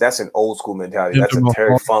 Like that's an old school mentality. That's a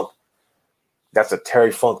Terry Funk. That's a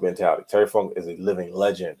Terry Funk mentality. Terry Funk is a living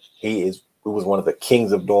legend. He was one of the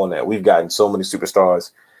kings of doing that. We've gotten so many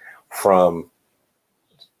superstars from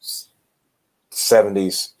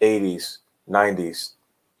 70s, 80s, 90s,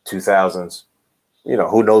 2000s. You know,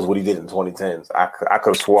 who knows what he did in 2010s. I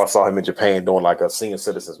could have swore I saw him in Japan doing like a senior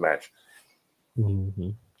citizens match.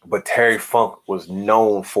 Mm-hmm. But Terry Funk was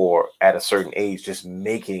known for, at a certain age, just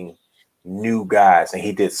making new guys, and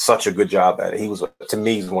he did such a good job at it. He was, to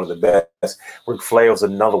me, he's one of the best. Ric Flair was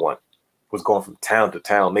another one. Was going from town to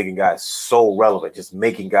town, making guys so relevant, just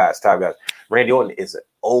making guys, top guys. Randy Orton is an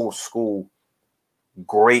old school,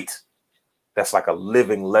 great. That's like a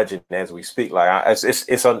living legend as we speak. Like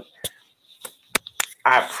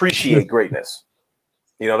I appreciate greatness.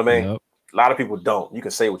 You know what I mean? Yep. A lot of people don't. You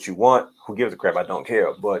can say what you want. Who gives a crap? I don't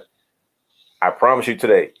care. But I promise you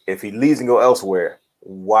today, if he leaves and go elsewhere,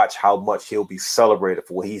 watch how much he'll be celebrated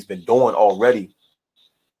for what he's been doing already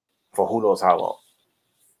for who knows how long.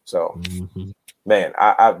 So, man,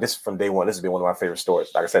 I this from day one, this has been one of my favorite stories.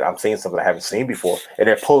 Like I said, I'm seeing something I haven't seen before, and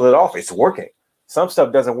they're pulling it off. It's working. Some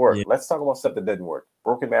stuff doesn't work. Yeah. Let's talk about stuff that doesn't work.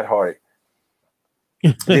 Broken Matt Hardy.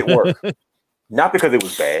 It didn't work. Not because it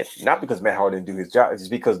was bad, not because Matt Hardy didn't do his job. It's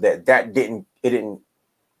just because that didn't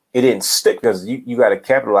stick, because you got to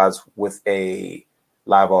capitalize with a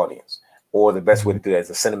live audience, or the best way to do that is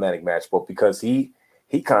a cinematic match. But because he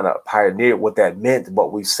kind of pioneered what that meant,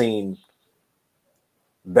 but we've seen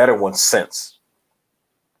better ones since,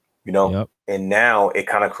 you know. Yep. And now it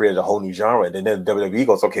kind of created a whole new genre. And then WWE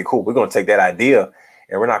goes, okay, cool, we're going to take that idea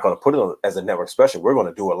and we're not going to put it on as a network special. We're going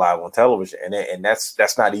to do it live on television, and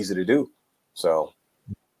that's not easy to do. So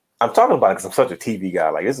I'm talking about it because I'm such a TV guy.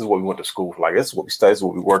 Like, this is what we went to school for. Like, this is what we study, this is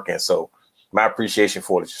what we work in. So my appreciation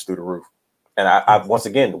for it is just through the roof. And I once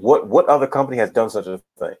again, what other company has done such a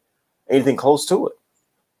thing? Anything close to it?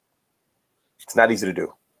 It's not easy to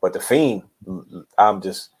do. But the Fiend, I'm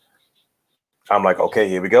like, okay,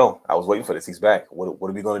 here we go. I was waiting for this. He's back. What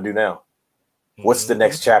are we going to do now? What's the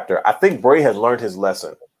next chapter? I think Bray has learned his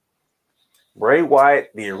lesson. Bray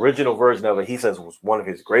Wyatt, the original version of it, he says was one of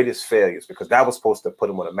his greatest failures, because that was supposed to put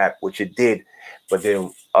him on a map, which it did. But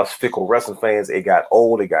then us fickle wrestling fans, it got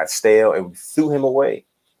old, it got stale, and we threw him away.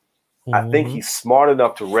 I think he's smart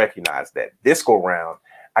enough to recognize that this go round,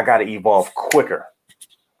 I got to evolve quicker.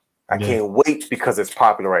 I can't wait because it's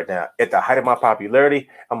popular right now. At the height of my popularity,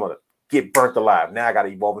 I'm going to get burnt alive. Now I got to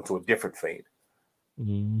evolve into a different Fiend.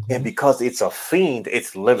 And because it's a Fiend,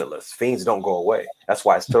 it's limitless. Fiends don't go away. That's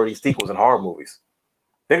why it's 30 sequels in horror movies.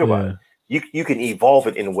 Think about it. You can evolve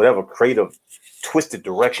it in whatever creative, twisted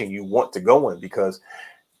direction you want to go in, because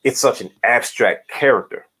it's such an abstract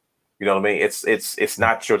character. You know what I mean? It's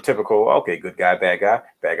not your typical, okay, good guy, bad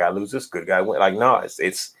guy loses, good guy wins. Like, no,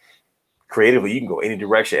 it's creatively, you can go any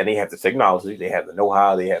direction, and they have the technology, they have the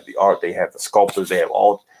know-how, they have the art, they have the sculptors, they have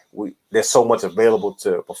all. There's so much available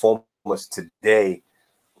to performers today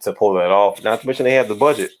to pull that off. Not to mention they have the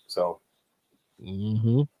budget. So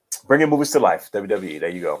bringing movies to life, WWE. There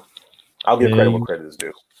you go. I'll give credit where credit is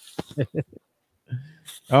due.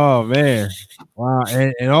 Oh man, wow!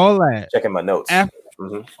 And all that. Checking my notes. After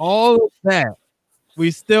all of that, we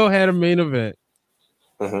still had a main event.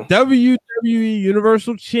 WWE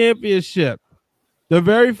Universal Championship. The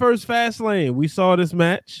very first Fastlane, we saw this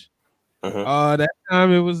match. That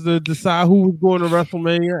time it was to decide who was going to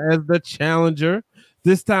WrestleMania as the challenger.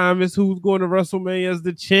 This time it's who's going to WrestleMania as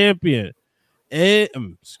the champion. And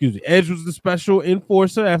Edge was the special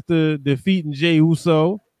enforcer after defeating Jey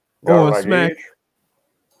Uso on SmackDown.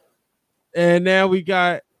 And now we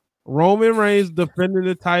got Roman Reigns defending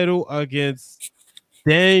the title against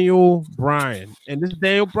Daniel Bryan. And this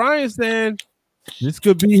Daniel Bryan saying this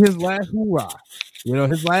could be his last hurrah. You know,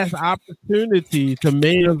 his last opportunity to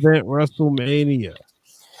main event WrestleMania.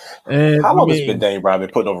 And How long has been Daniel Bryan been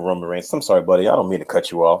putting over Roman Reigns? I'm sorry, buddy. I don't mean to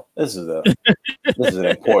cut you off. This is an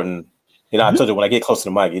important. I told you when I get close to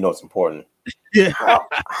the mic, it's important. Yeah.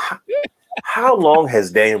 How long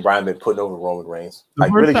has Daniel Bryan been putting over Roman Reigns?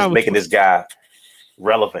 Like really just making this guy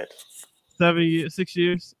relevant. 6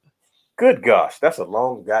 years. Good gosh, that's a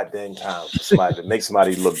long goddamn time for somebody to make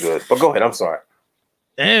somebody look good. But go ahead, I'm sorry.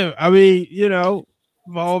 Damn, I mean,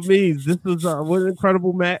 by all means, this was what an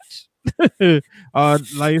incredible match.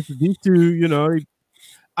 Like these two,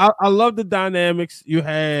 I love the dynamics. You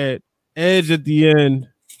had Edge at the end.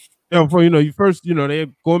 You first, they're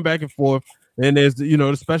going back and forth, and there's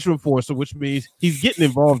the special enforcer, which means he's getting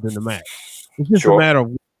involved in the match. It's just a matter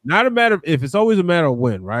of not a matter of if, it's always a matter of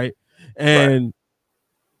when, right? And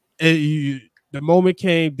the moment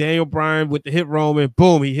came, Daniel Bryan with the hit Roman,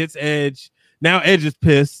 boom, he hits Edge. Now Edge is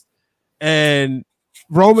pissed, and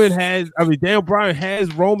Daniel Bryan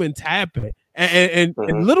has Roman tapping, and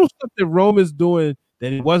little stuff that Roman's doing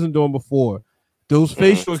that he wasn't doing before. Those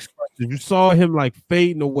facial expressions, you saw him like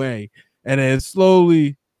fading away, and then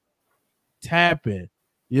slowly tapping.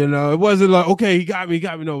 It wasn't like, okay, he got me.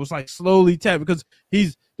 No, it was like slowly tapping because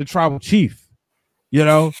he's the tribal chief. He's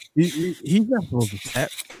not supposed to tap.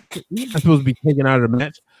 He's not supposed to be taken out of the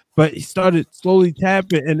match, but he started slowly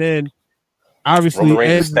tapping, and then obviously Roman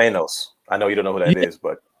Reigns is Thanos. I know you don't know who that is,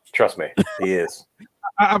 but trust me, he is.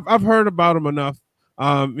 I've heard about him enough.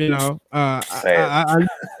 I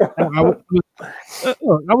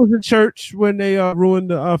was in church when they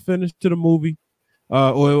ruined the finish to the movie.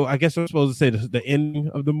 Or I guess I'm supposed to say the ending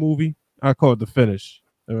of the movie. I call it the finish.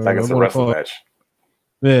 Like it's a wrestling match.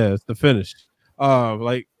 Yeah, it's the finish.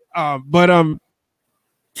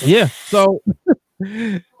 Yeah. So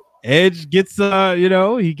Edge gets,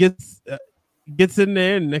 he gets in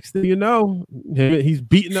there, and next thing you know, he's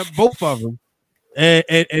beating up both of them,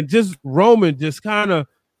 and just Roman just kind of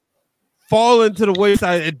fall into the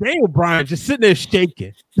wayside, and Daniel Bryan just sitting there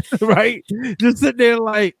shaking, right? Just sitting there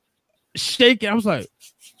like shaking. I was like,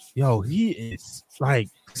 yo, he is like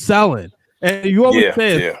selling, and you always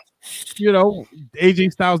say,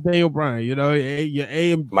 AJ Styles, Daniel Bryan,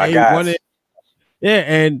 my guys.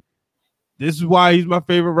 And this is why he's my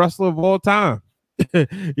favorite wrestler of all time.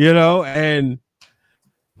 And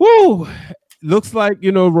whoo, looks like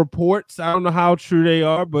reports. I don't know how true they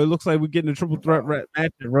are, but it looks like we're getting a triple threat match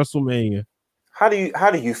at WrestleMania. How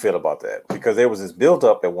do you feel about that? Because there was this build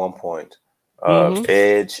up at one point of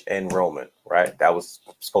Edge and Roman, right? That was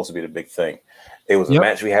supposed to be the big thing. It was a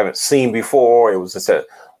match we haven't seen before. It was just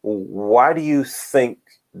why do you think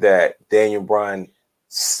that Daniel Bryan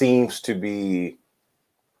seems to be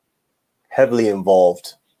heavily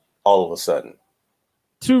involved all of a sudden?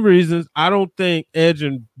 Two reasons. I don't think Edge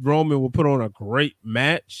and Roman will put on a great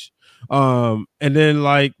match. And then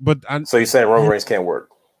so you're saying Roman Reigns can't work?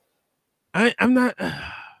 I'm not.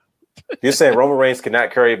 You're saying Roman Reigns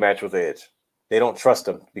cannot carry a match with Edge? They don't trust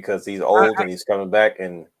him because he's old and he's coming back,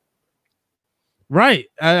 and right.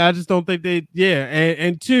 I just don't think they. Yeah,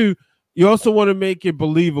 and two, you also want to make it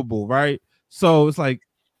believable, right? So it's like,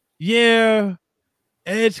 yeah,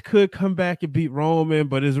 Edge could come back and beat Roman,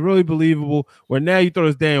 but it's really believable. Where now you throw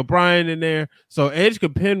this Daniel Bryan in there, so Edge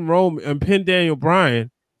could pin Roman and pin Daniel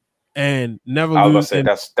Bryan, and never lose. I was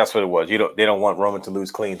gonna say that's what it was. They don't want Roman to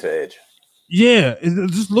lose clean to Edge. Yeah,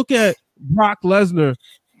 just look at Brock Lesnar.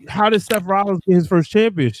 How did Seth Rollins get his first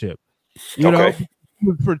championship? You know, he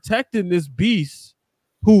was protecting this beast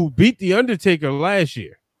who beat the Undertaker last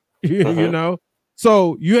year. You know,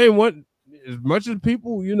 so you ain't want. As much as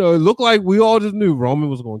people, it looked like we all just knew Roman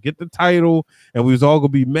was going to get the title and we was all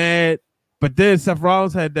going to be mad. But then Seth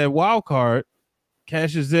Rollins had that wild card,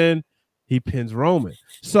 cashes in, he pins Roman.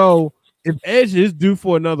 So if Edge is due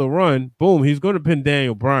for another run, boom, he's going to pin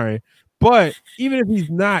Daniel Bryan. But even if he's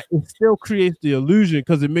not, it still creates the illusion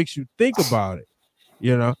because it makes you think about it,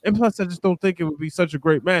 And plus, I just don't think it would be such a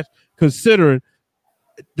great match considering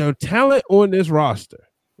the talent on this roster,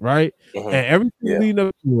 right? And everything leading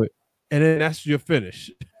up to it. And then that's your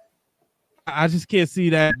finish. I just can't see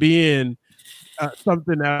that being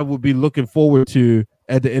something that I would be looking forward to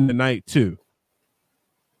at the end of the night too.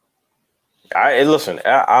 Listen.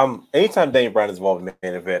 I'm anytime Daniel Bryan is involved in the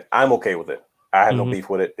main event, I'm okay with it. I have no beef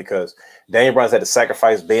with it because Daniel Bryan's had to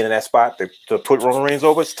sacrifice being in that spot to put Roman Reigns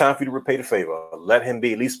over. It's time for you to repay the favor. Let him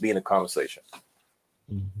at least be in the conversation.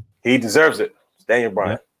 He deserves it. It's Daniel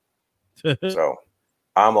Bryan. So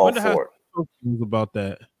I'm all for it. About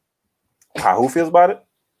that. Who feels about it?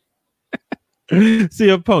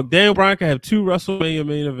 CM Punk. Daniel Bryan can have 2 WrestleMania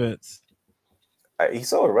main events. He's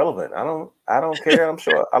so irrelevant. I don't care. I'm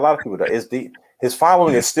sure a lot of people do. His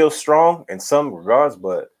following is still strong in some regards,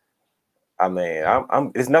 but I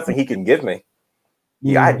mean, there's nothing he can give me.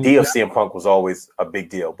 The idea of CM Punk was always a big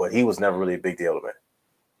deal, but he was never really a big deal to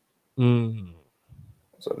me.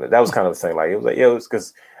 So that was kind of the thing. Like, it was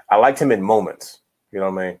because I liked him in moments. You know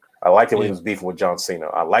what I mean? I liked it when he was beefing with John Cena.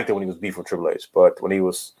 I liked it when he was beefing with Triple H. But when he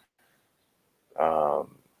was,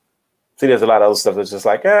 see, there's a lot of other stuff that's just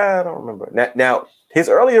like, I don't remember. Now his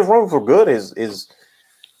earlier runs were good. His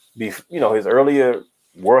earlier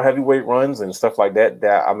world heavyweight runs and stuff like that.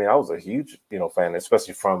 I mean, I was a huge fan,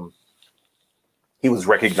 especially from. He was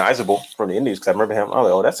recognizable from the Indies because I remember him. I was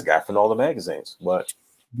like, oh, that's a guy from all the magazines. But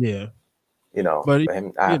but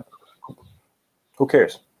him, who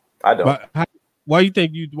cares? I don't. Why do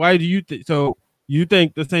you think? So you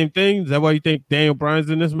think the same thing? Is that why you think Daniel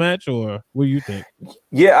Bryan's in this match, or what do you think?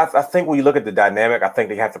 Yeah, I think when you look at the dynamic, I think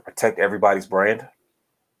they have to protect everybody's brand.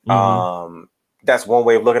 That's one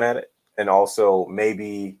way of looking at it, and also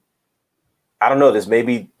maybe. I don't know. This may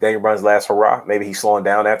be Daniel Bryan's last hurrah. Maybe he's slowing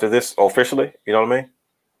down after this officially. You know what I mean?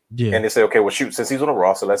 Yeah. And they say, okay, well, shoot, since he's on a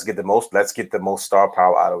Raw, so let's get the most star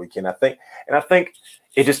power out of the weekend. I think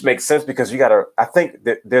it just makes sense because I think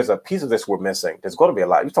that there's a piece of this we're missing. There's going to be a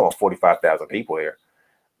lot. You're talking about 45,000 people here,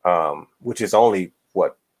 which is only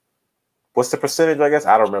what's the percentage? I guess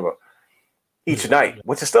I don't remember. Each night,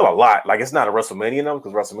 which is still a lot. Like, it's not a WrestleMania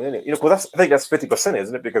number because WrestleMania, because I think that's 50%,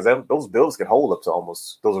 isn't it? Because those buildings can hold up to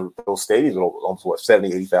almost those stadiums are almost what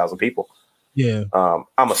 70,000, 80,000 people. Yeah.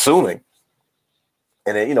 I'm assuming,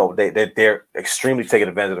 and then they're extremely taking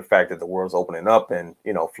advantage of the fact that the world's opening up, and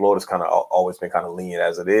Florida's kind of always been kind of lenient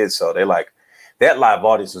as it is. So they're like that live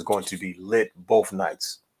audience is going to be lit both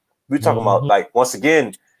nights. We're talking about like once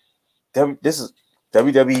again, this is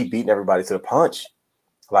WWE beating everybody to the punch.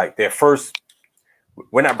 Like their first.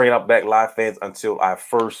 We're not bringing up back live fans until our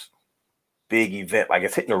first big event. Like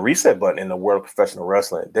it's hitting a reset button in the world of professional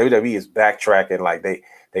wrestling. WWE is backtracking. Like they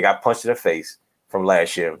got punched in the face from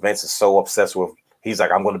last year. Vince is so obsessed with. He's like,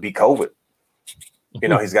 I'm going to beat COVID.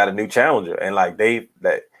 He's got a new challenger, and like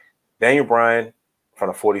that Daniel Bryan from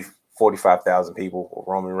the 45,000 people with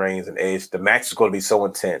Roman Reigns and Edge. The match is going to be so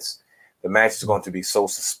intense. The match is going to be so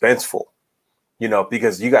suspenseful.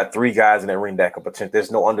 Because you got three guys in that ring that could potential. There's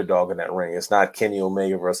no underdog in that ring. It's not Kenny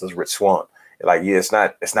Omega versus Rich Swann. Like, it's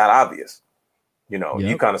not obvious.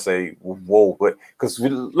 You kind of say, whoa, but because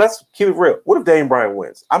let's keep it real. What if Daniel Bryan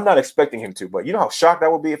wins? I'm not expecting him to, but you know how shocked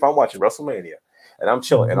that would be if I'm watching WrestleMania and I'm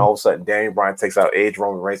chilling and all of a sudden Daniel Bryan takes out Edge,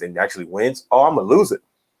 Roman Reigns, and actually wins. Oh, I'm gonna lose it.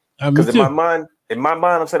 Because in my mind,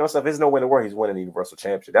 I'm saying to myself, there's no way in the world he's winning the Universal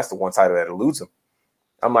Championship. That's the one title that eludes him.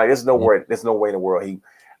 I'm like, there's no way in the world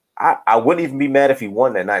I wouldn't even be mad if he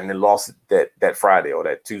won that night and then lost that Friday or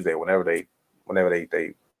that Tuesday, whenever they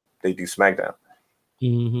do SmackDown,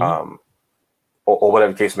 or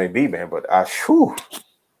whatever the case may be, man. But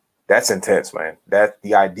that's intense, man. That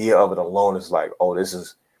the idea of it alone is like, oh,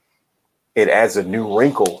 it adds a new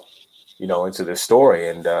wrinkle, into this story,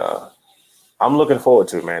 and I'm looking forward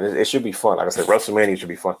to it, man. It should be fun. Like I said, WrestleMania should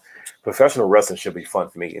be fun. Professional wrestling should be fun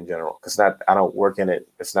for me in general because I don't work in it.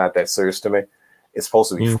 It's not that serious to me. It's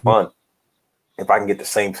supposed to be fun. If I can get the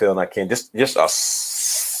same feeling I can, just a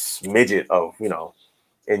smidget of,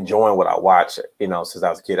 enjoying what I watch, since I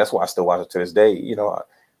was a kid. That's why I still watch it to this day.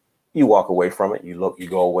 You walk away from it, you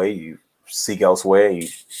go away, you seek elsewhere,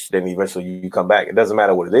 then eventually you come back. It doesn't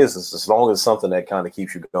matter what it is. It's as long as it's something that kind of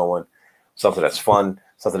keeps you going, something that's fun,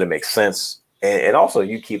 something that makes sense. And also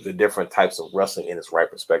you keep the different types of wrestling in its right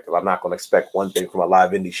perspective. I'm not going to expect one thing from a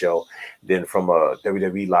live indie show, then from a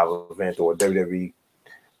WWE live event or a WWE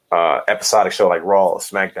episodic show like Raw or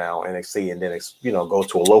SmackDown, NXT, and then go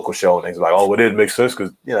to a local show and it's like, oh, well, it didn't make sense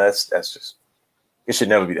because that's just it should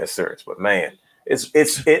never be that serious. But man, it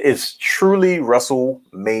is truly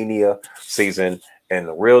WrestleMania season, and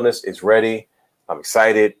the realness is ready. I'm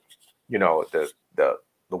excited. The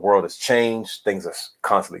world has changed. Things are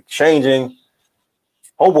constantly changing.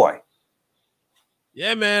 Oh boy.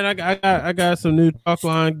 Yeah, man. I got some new Talk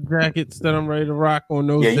Line jackets that I'm ready to rock on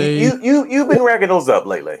those days. You've been racking those up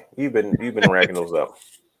lately. You've been racking those up.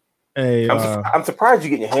 Hey, I'm surprised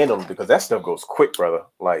you get your hand on them because that stuff goes quick, brother.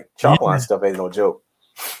 Like Talk Line stuff ain't no joke.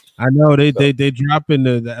 I know they drop in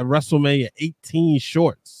the WrestleMania 18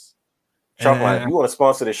 shorts. Talk Line, if you want to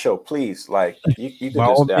sponsor this show, please. Like you can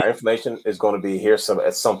just our information is going to be here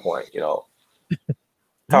at some point.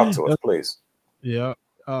 Talk to us, please. Yeah.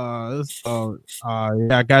 I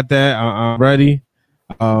got that. I'm ready.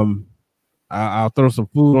 I'll throw some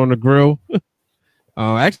food on the grill.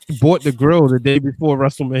 I actually bought the grill the day before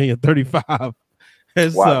WrestleMania 35. Wow, I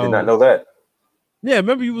did not know that. Yeah,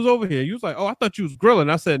 remember you was over here. You was like, "Oh, I thought you was grilling."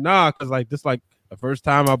 I said, "Nah," because this the first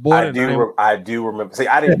time I bought it. I do remember. See,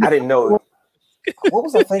 I didn't know. What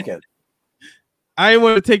was I thinking? I didn't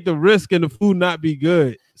want to take the risk and the food not be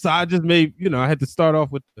good. So I just made, I had to start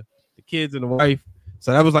off with the kids and the wife.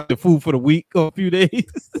 So that was like the food for the week or a few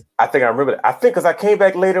days. I think I remember that. I think because I came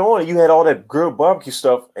back later on and you had all that grilled barbecue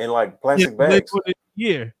stuff in like plastic bags.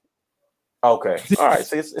 Yeah. Okay. All right.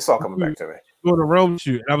 So it's all coming back to me. Go to Wrealm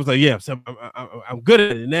shoot. And I was like, yeah, so I'm good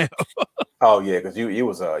at it now. Oh yeah, because you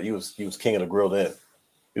was king of the grill then.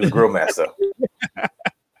 You was grill master.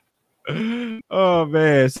 Oh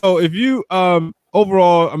man. So if you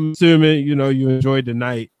overall, I'm assuming you enjoyed the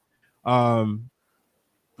night.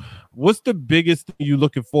 What's the biggest thing you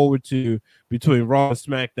looking forward to between Raw and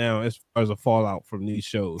SmackDown as far as a fallout from these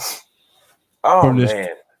shows? Oh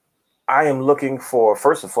man, I am looking for,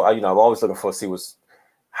 first of all, I'm always looking for to see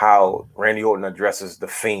how Randy Orton addresses the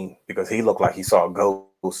Fiend, because he looked like he saw a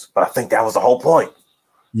ghost, but I think that was the whole point.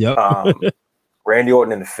 Yeah. Randy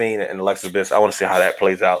Orton and the Fiend and Alexa Bliss. I want to see how that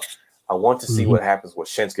plays out. I want to see what happens with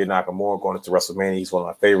Shinsuke Nakamura going into WrestleMania. He's one of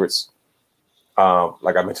my favorites.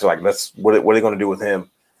 Like I mentioned, what are they going to do with him?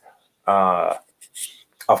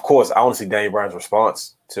 Of course, I want to see Daniel Bryan's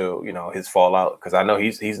response to his fallout, because I know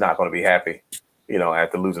he's not going to be happy,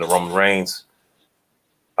 after losing to Roman Reigns.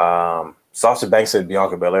 Sasha Banks said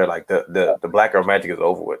Bianca Belair, like the Black Girl magic is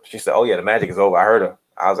over with. She said, "Oh yeah, the magic is over." I heard her.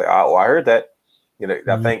 I was like, "Oh, I heard that."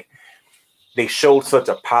 I think they showed such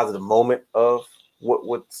a positive moment of what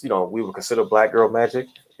we would consider Black Girl magic,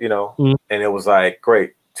 and it was like,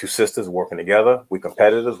 great. Two sisters working together. We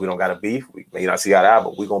competitors. We don't got to beef. We may not see eye to eye,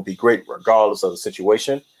 but we're going to be great regardless of the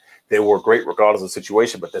situation. They were great regardless of the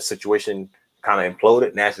situation, but the situation kind of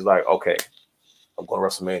imploded. Now she's like, okay, I'm going to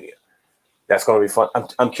WrestleMania. That's going to be fun.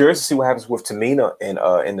 I'm curious to see what happens with Tamina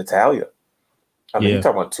and Natalya. I mean, you're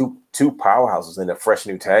talking about two powerhouses in a fresh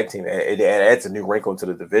new tag team. It adds a new wrinkle into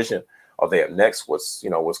the division. Are they up next? What's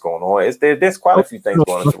going on? There's quite a few things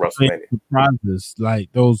going into WrestleMania. Surprises, like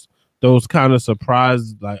those kind of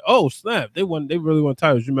surprises, like, oh snap, they really won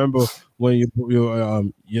titles. You remember when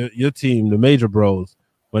your team, the Major Bros,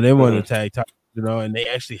 when they won the tag title, and they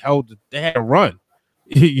actually they had a run,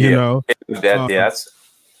 That's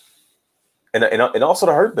and also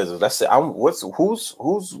the Hurt Business. That's it.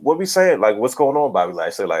 What we saying? Like, what's going on, Bobby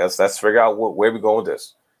Lashley? Like, let's figure out where we going with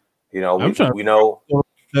this. We know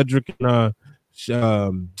Cedric and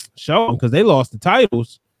Shawn, because they lost the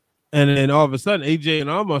titles. And then all of a sudden, AJ and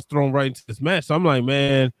Almost thrown right into this match. So I'm like,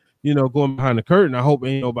 man, going behind the curtain, I hope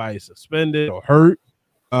ain't nobody suspended or hurt.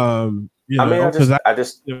 I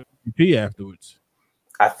just MVP afterwards.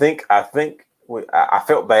 I think I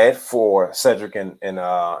felt bad for Cedric and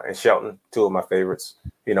Shelton, two of my favorites.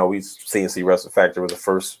 We CNC Wrestling Factory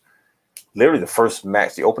was literally the first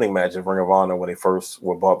match, the opening match of Ring of Honor when they first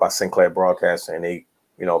were bought by Sinclair Broadcasting, and they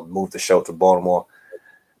moved the show to Baltimore.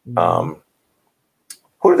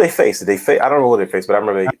 Who did they face? Did they face? I don't know who they faced, but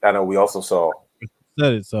I know we also saw.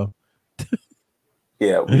 Said it so.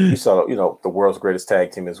 Yeah, we saw the world's greatest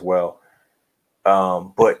tag team as well.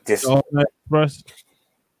 But just All Night Express.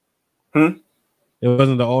 It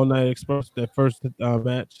wasn't the All Night Express, that first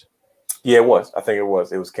match. Yeah, it was. I think it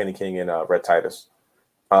was. It was Kenny King and Red Titus.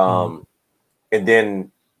 And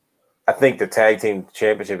then I think the tag team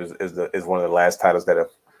championship is one of the last titles that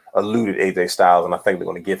have eluded AJ Styles, and I think they're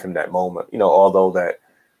going to give him that moment. Although that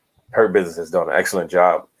Hurt Business has done an excellent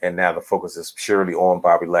job, and now the focus is purely on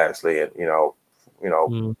Bobby Lashley, and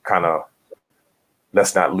kind of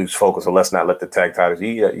let's not lose focus, or let's not let the tag titles.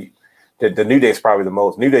 The New Day is probably the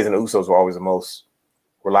most. New Days and the Usos were always the most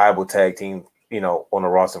reliable tag team, on the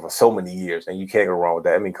roster for so many years, and you can't go wrong with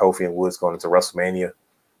that. I mean, Kofi and Woods going into WrestleMania.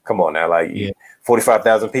 Come on now,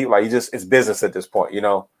 45,000 people. Like, it's business at this point, You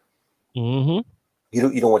don't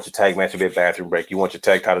want your tag match to be a bathroom break. You want your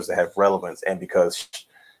tag titles to have relevance, and because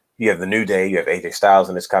you have the New Day, you have AJ Styles,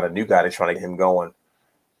 and this kind of new guy that's trying to get him going.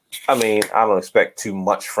 I mean, I don't expect too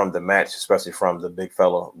much from the match, especially from the big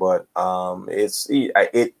fella, but I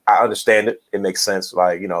understand it. It makes sense.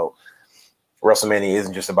 Like, WrestleMania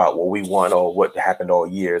isn't just about what we want or what happened all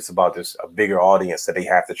year. It's about just a bigger audience that they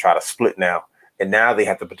have to try to split now. And now they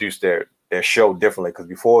have to produce their show differently, because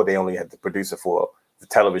before they only had to produce it for the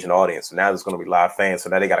television audience. Now there's going to be live fans. So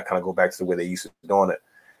now they got to kind of go back to the way they used to doing it.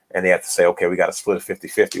 And they have to say, okay, we got to split it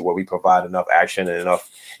 50-50, where we provide enough action and enough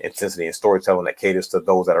intensity and storytelling that caters to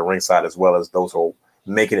those that are ringside, as well as those who are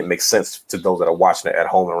making it make sense to those that are watching it at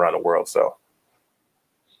home and around the world. So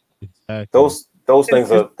those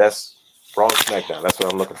things that's Raw and SmackDown. That's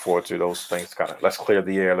what I'm looking forward to. Those things kind of, let's clear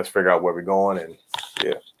the air. Let's figure out where we're going. And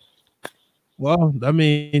yeah. Well, I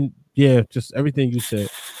mean, yeah, just everything you said.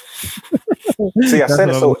 See, I said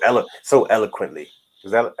it so eloquently.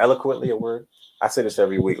 Is that eloquently a word? I say this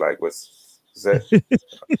every week. Like, is that?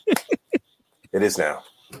 It is now.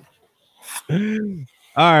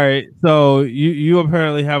 All right, so you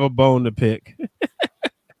apparently have a bone to pick.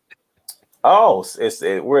 Oh,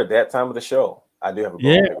 we're at that time of the show. I do have a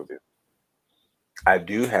bone to pick with you. I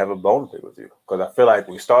do have a bone to pick with you because I feel like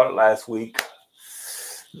we started last week.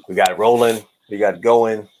 We got it rolling. We got it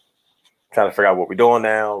going. Trying to figure out what we're doing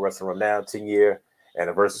now. Wrestling Room Now, 10-year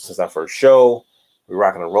anniversary since our first show. We're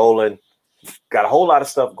rocking and rolling. Got a whole lot of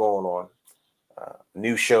stuff going on.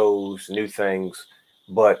 New shows, new things.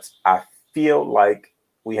 But I feel like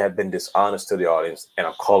we have been dishonest to the audience, and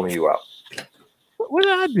I'm calling you out. What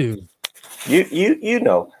did I do? You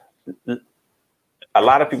know, a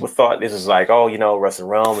lot of people thought this is like, oh, you know, Wrestling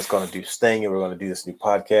Realm is going to do Sting, and we're going to do this new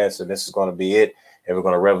podcast, and this is going to be it, and we're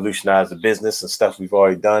going to revolutionize the business and stuff we've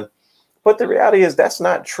already done. But the reality is that's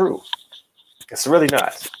not true. It's really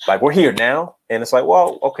not. Like, we're here now, and it's like,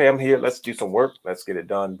 well, okay, I'm here. Let's do some work. Let's get it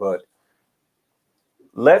done. But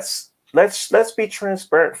let's be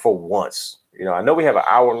transparent for once. You know, I know we have an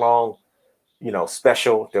hour-long, you know,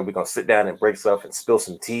 special that we're going to sit down and break stuff and spill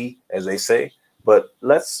some tea, as they say. But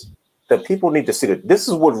the people need to see that this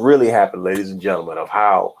is what really happened, ladies and gentlemen, of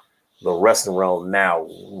how the Wrestling Realm Now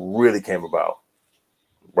really came about.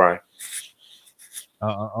 Brian?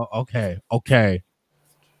 Okay.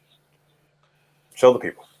 Show the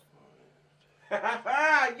people.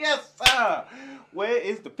 Yes, sir. Where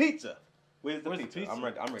is the pizza? Where's the pizza? I'm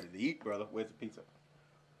ready to eat, brother. Where's the pizza?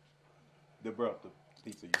 The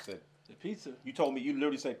pizza. You said the pizza. You told me. You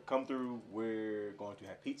literally said, "Come through. We're going to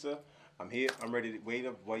have pizza." I'm here. I'm ready to wait.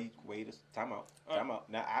 Time out.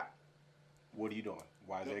 Now, what are you doing?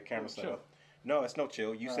 Why is there a camera set up? No, it's no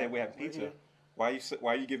chill. You said we're having pizza. Why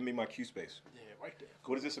are you giving me my queue space? Yeah, right there.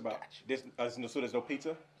 What is this about? So there's no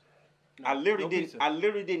pizza? No, I literally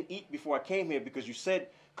didn't eat before I came here because you said,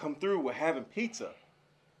 "Come through. We're having pizza."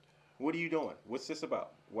 What are you doing? What's this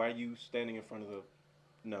about? Why are you standing in front of the?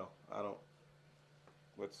 No, I don't.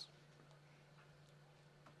 What's?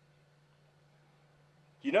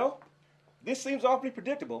 You know, this seems awfully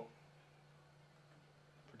predictable.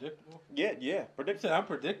 Predictable? Yeah, predictable. I'm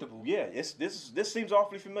predictable. Yeah, this seems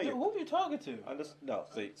awfully familiar. Dude, who are you talking to?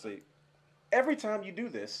 See. Every time you do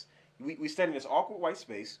this, we stand in this awkward white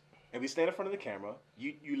space, and we stand in front of the camera.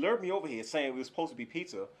 You lured me over here saying we were supposed to be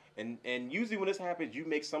pizza, and usually when this happens, you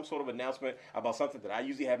make some sort of announcement about something that I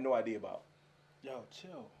usually have no idea about. Yo,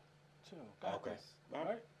 chill. Got this. All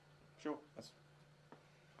right. Sure.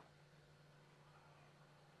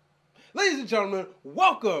 Ladies and gentlemen,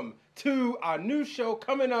 welcome to our new show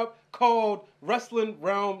coming up called Wrestling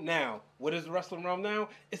Realm Now. What is Wrestling Realm Now?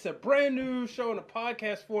 It's a brand new show in a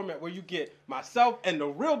podcast format where you get myself and the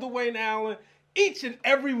real Dwayne Allen each and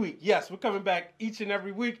every week. Yes, we're coming back each and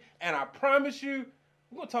every week, and I promise you,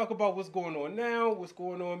 we're going to talk about what's going on now, what's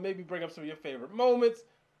going on, maybe bring up some of your favorite moments.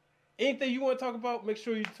 Anything you want to talk about, make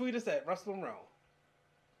sure you tweet us at Wrestling Realm.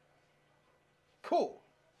 Cool.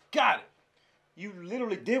 Got it. You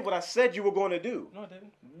literally did what I said you were going to do. No, I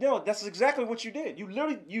didn't. No, that's exactly what you did. You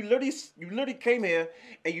literally came here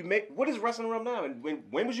and you made. What is Wrestling Realm Now? And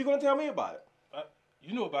when was you going to tell me about it?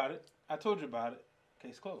 You knew about it. I told you about it.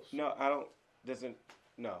 Case closed. No, I don't.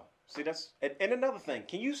 No. See, that's and another thing.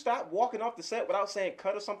 Can you stop walking off the set without saying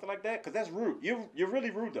cut or something like that? Because that's rude. You're really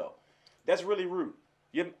rude though. That's really rude.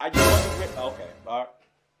 Okay. All right.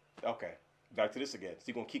 Okay. Back to this again. So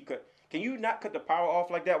you're gonna keep cut. Can you not cut the power off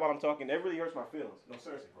like that while I'm talking? That really hurts my feelings. No,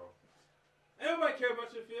 seriously, bro. Everybody care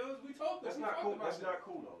about your feelings. We talked. That's not cool. That's not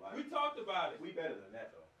cool though. Like, we talked about it. We better than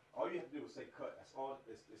that though. All you have to do is say cut. That's all.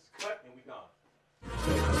 It's cut and we gone.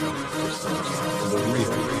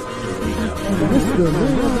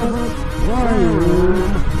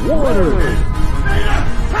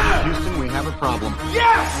 Houston, we have a problem.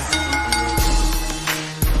 Yes!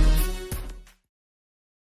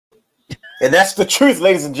 And that's the truth,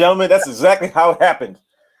 ladies and gentlemen. That's exactly how it happened.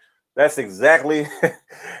 That's exactly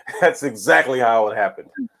how it happened.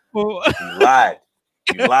 You lied.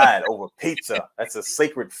 You lied over pizza. That's a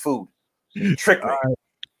sacred food. You tricked me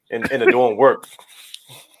into doing work.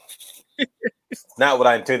 It's not what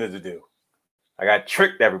I intended to do. I got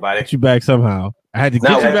tricked, everybody. Get you back somehow. I had to get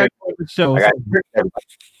you back on the show. I got tricked, everybody.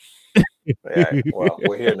 Yeah, well,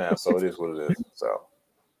 we're here now, so it is what it is. So.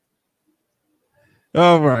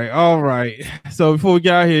 All right. So before we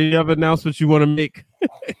get out here, you have announcements you want to make?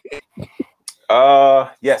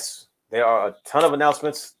 Yes, there are a ton of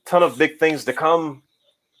announcements, ton of big things to come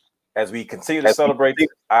as we continue to celebrate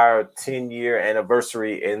our 10-year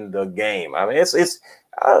anniversary in the game. I mean, it's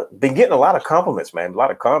been getting a lot of compliments, man. A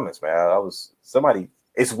lot of comments, man.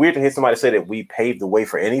 It's weird to hear somebody say that we paved the way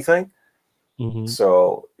for anything. Mm-hmm.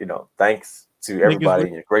 So, thanks to everybody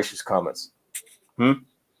in your gracious comments.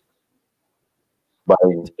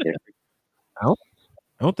 I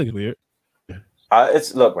don't think it's weird.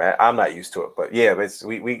 It's look, man. I'm not used to it, but yeah, we're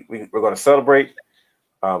going to celebrate.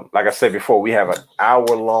 Like I said before, we have an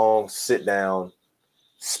hour-long sit-down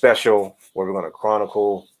special where we're going to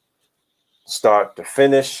chronicle, start to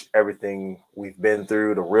finish, everything we've been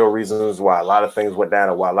through, the real reasons why a lot of things went down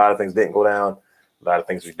and why a lot of things didn't go down, a lot of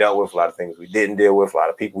things we dealt with, a lot of things we didn't deal with, a lot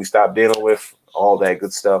of people we stopped dealing with, all that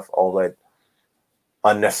good stuff, all that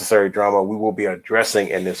unnecessary drama we will be addressing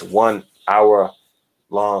in this 1 hour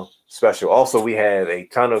long special. Also, we have a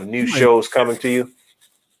ton of new shows coming to you.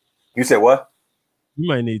 You said what? You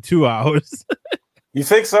might need 2 hours. You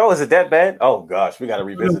think so? Is it that bad? Oh gosh, we got to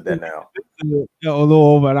revisit that now. A little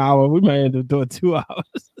over an hour. We might end up doing 2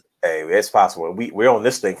 hours. Hey, it's possible. We're on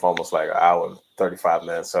this thing for almost like an hour and 35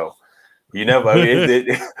 minutes. So you never. I mean,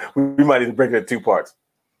 we might even break it in 2 parts.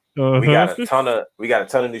 We got a ton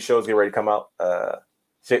of new shows getting ready to come out.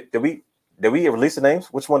 Did we release the names?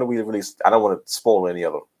 Which one did we release? I don't want to spoil any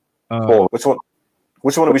of them. Which one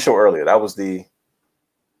did we show earlier? That was the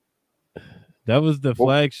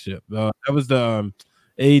flagship. That was the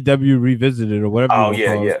AEW Revisited or whatever. Oh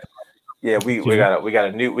yeah. We got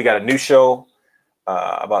a new show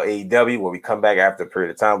about AEW where we come back after a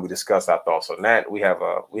period of time. We discuss our thoughts on that. We have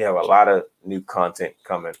a lot of new content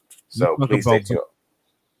coming. So please stay tuned.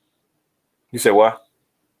 You said what?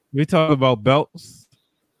 We talk about belts.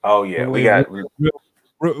 Oh yeah, we got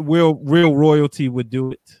real royalty would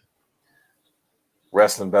do it.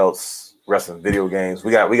 Wrestling belts, wrestling video games.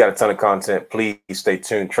 We got a ton of content. Please stay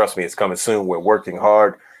tuned. Trust me, it's coming soon. We're working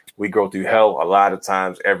hard. We go through hell a lot of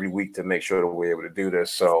times every week to make sure that we're able to do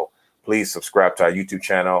this. So please subscribe to our YouTube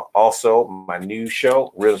channel. Also, my new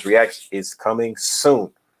show, Wrealm Reacts, is coming soon.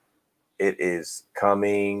 It is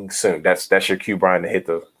coming soon. That's your cue, Brian, to hit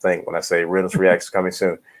the thing. When I say Wrealm Reacts coming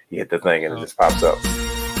soon, you hit the thing and it just pops up.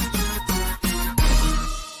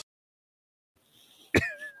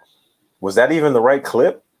 Was that even the right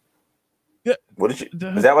clip? Yeah. What did you?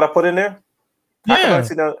 Is that what I put in there? Yeah. I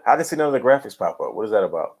didn't see none of the graphics pop up. What is that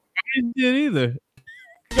about? I didn't get either.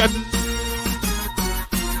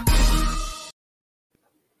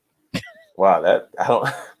 Wow, that I don't.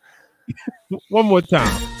 One more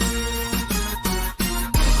time.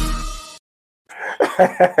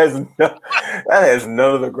 that has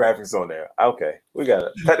none of the graphics on there. Okay, we got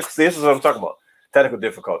it. See, this is what I'm talking about. Technical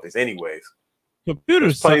difficulties. Anyways,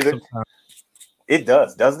 computers suck sometimes. It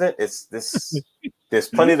does, doesn't it? There's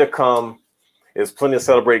plenty to come. There's plenty of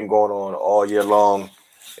celebrating going on all year long.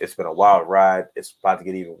 It's been a wild ride. It's about to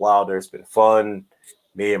get even wilder. It's been fun.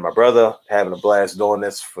 Me and my brother having a blast doing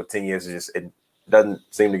this for 10 years. It doesn't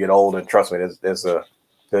seem to get old. And trust me,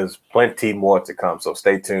 there's plenty more to come. So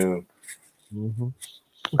stay tuned. Mm-hmm.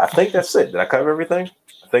 I think that's it. Did I cover everything?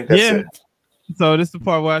 I think that's it. So this is the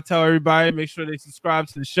part where I tell everybody, make sure they subscribe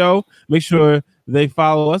to the show. Make sure they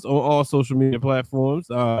follow us on all social media platforms.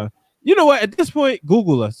 You know what? At this point,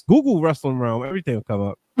 Google us. Google Wrestling Wrealm. Everything will come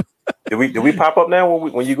up. Do we pop up now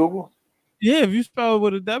when you Google? Yeah, if you spell it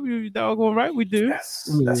with a W, you doggone right, we do. Yes,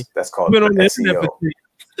 that's called SEO.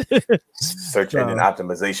 Search engine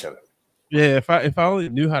optimization. Yeah, if I only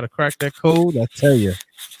knew how to crack that code, I tell you.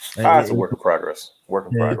 It's a work in progress. Work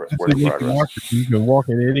in progress. You can walk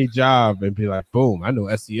in any job and be like, boom, I know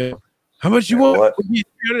SEO. How much you want?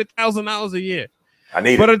 $300,000 a year. I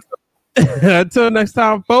need it. Until next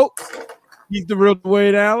time, folks, he's the real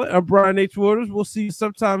Dwayne Allen. I'm Brian H. Waters. We'll see you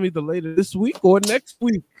sometime either later this week or next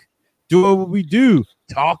week. Doing what we do,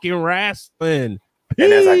 talking wrestling. Peace.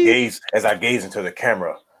 And as I gaze into the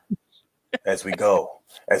camera, as we go,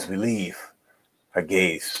 as we leave, I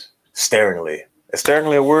gaze staringly. Is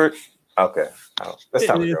staringly a word? Okay. That's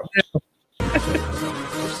time to go.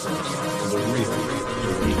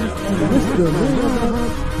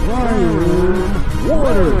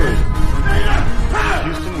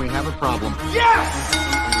 Houston, we have a problem.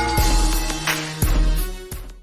 Yes!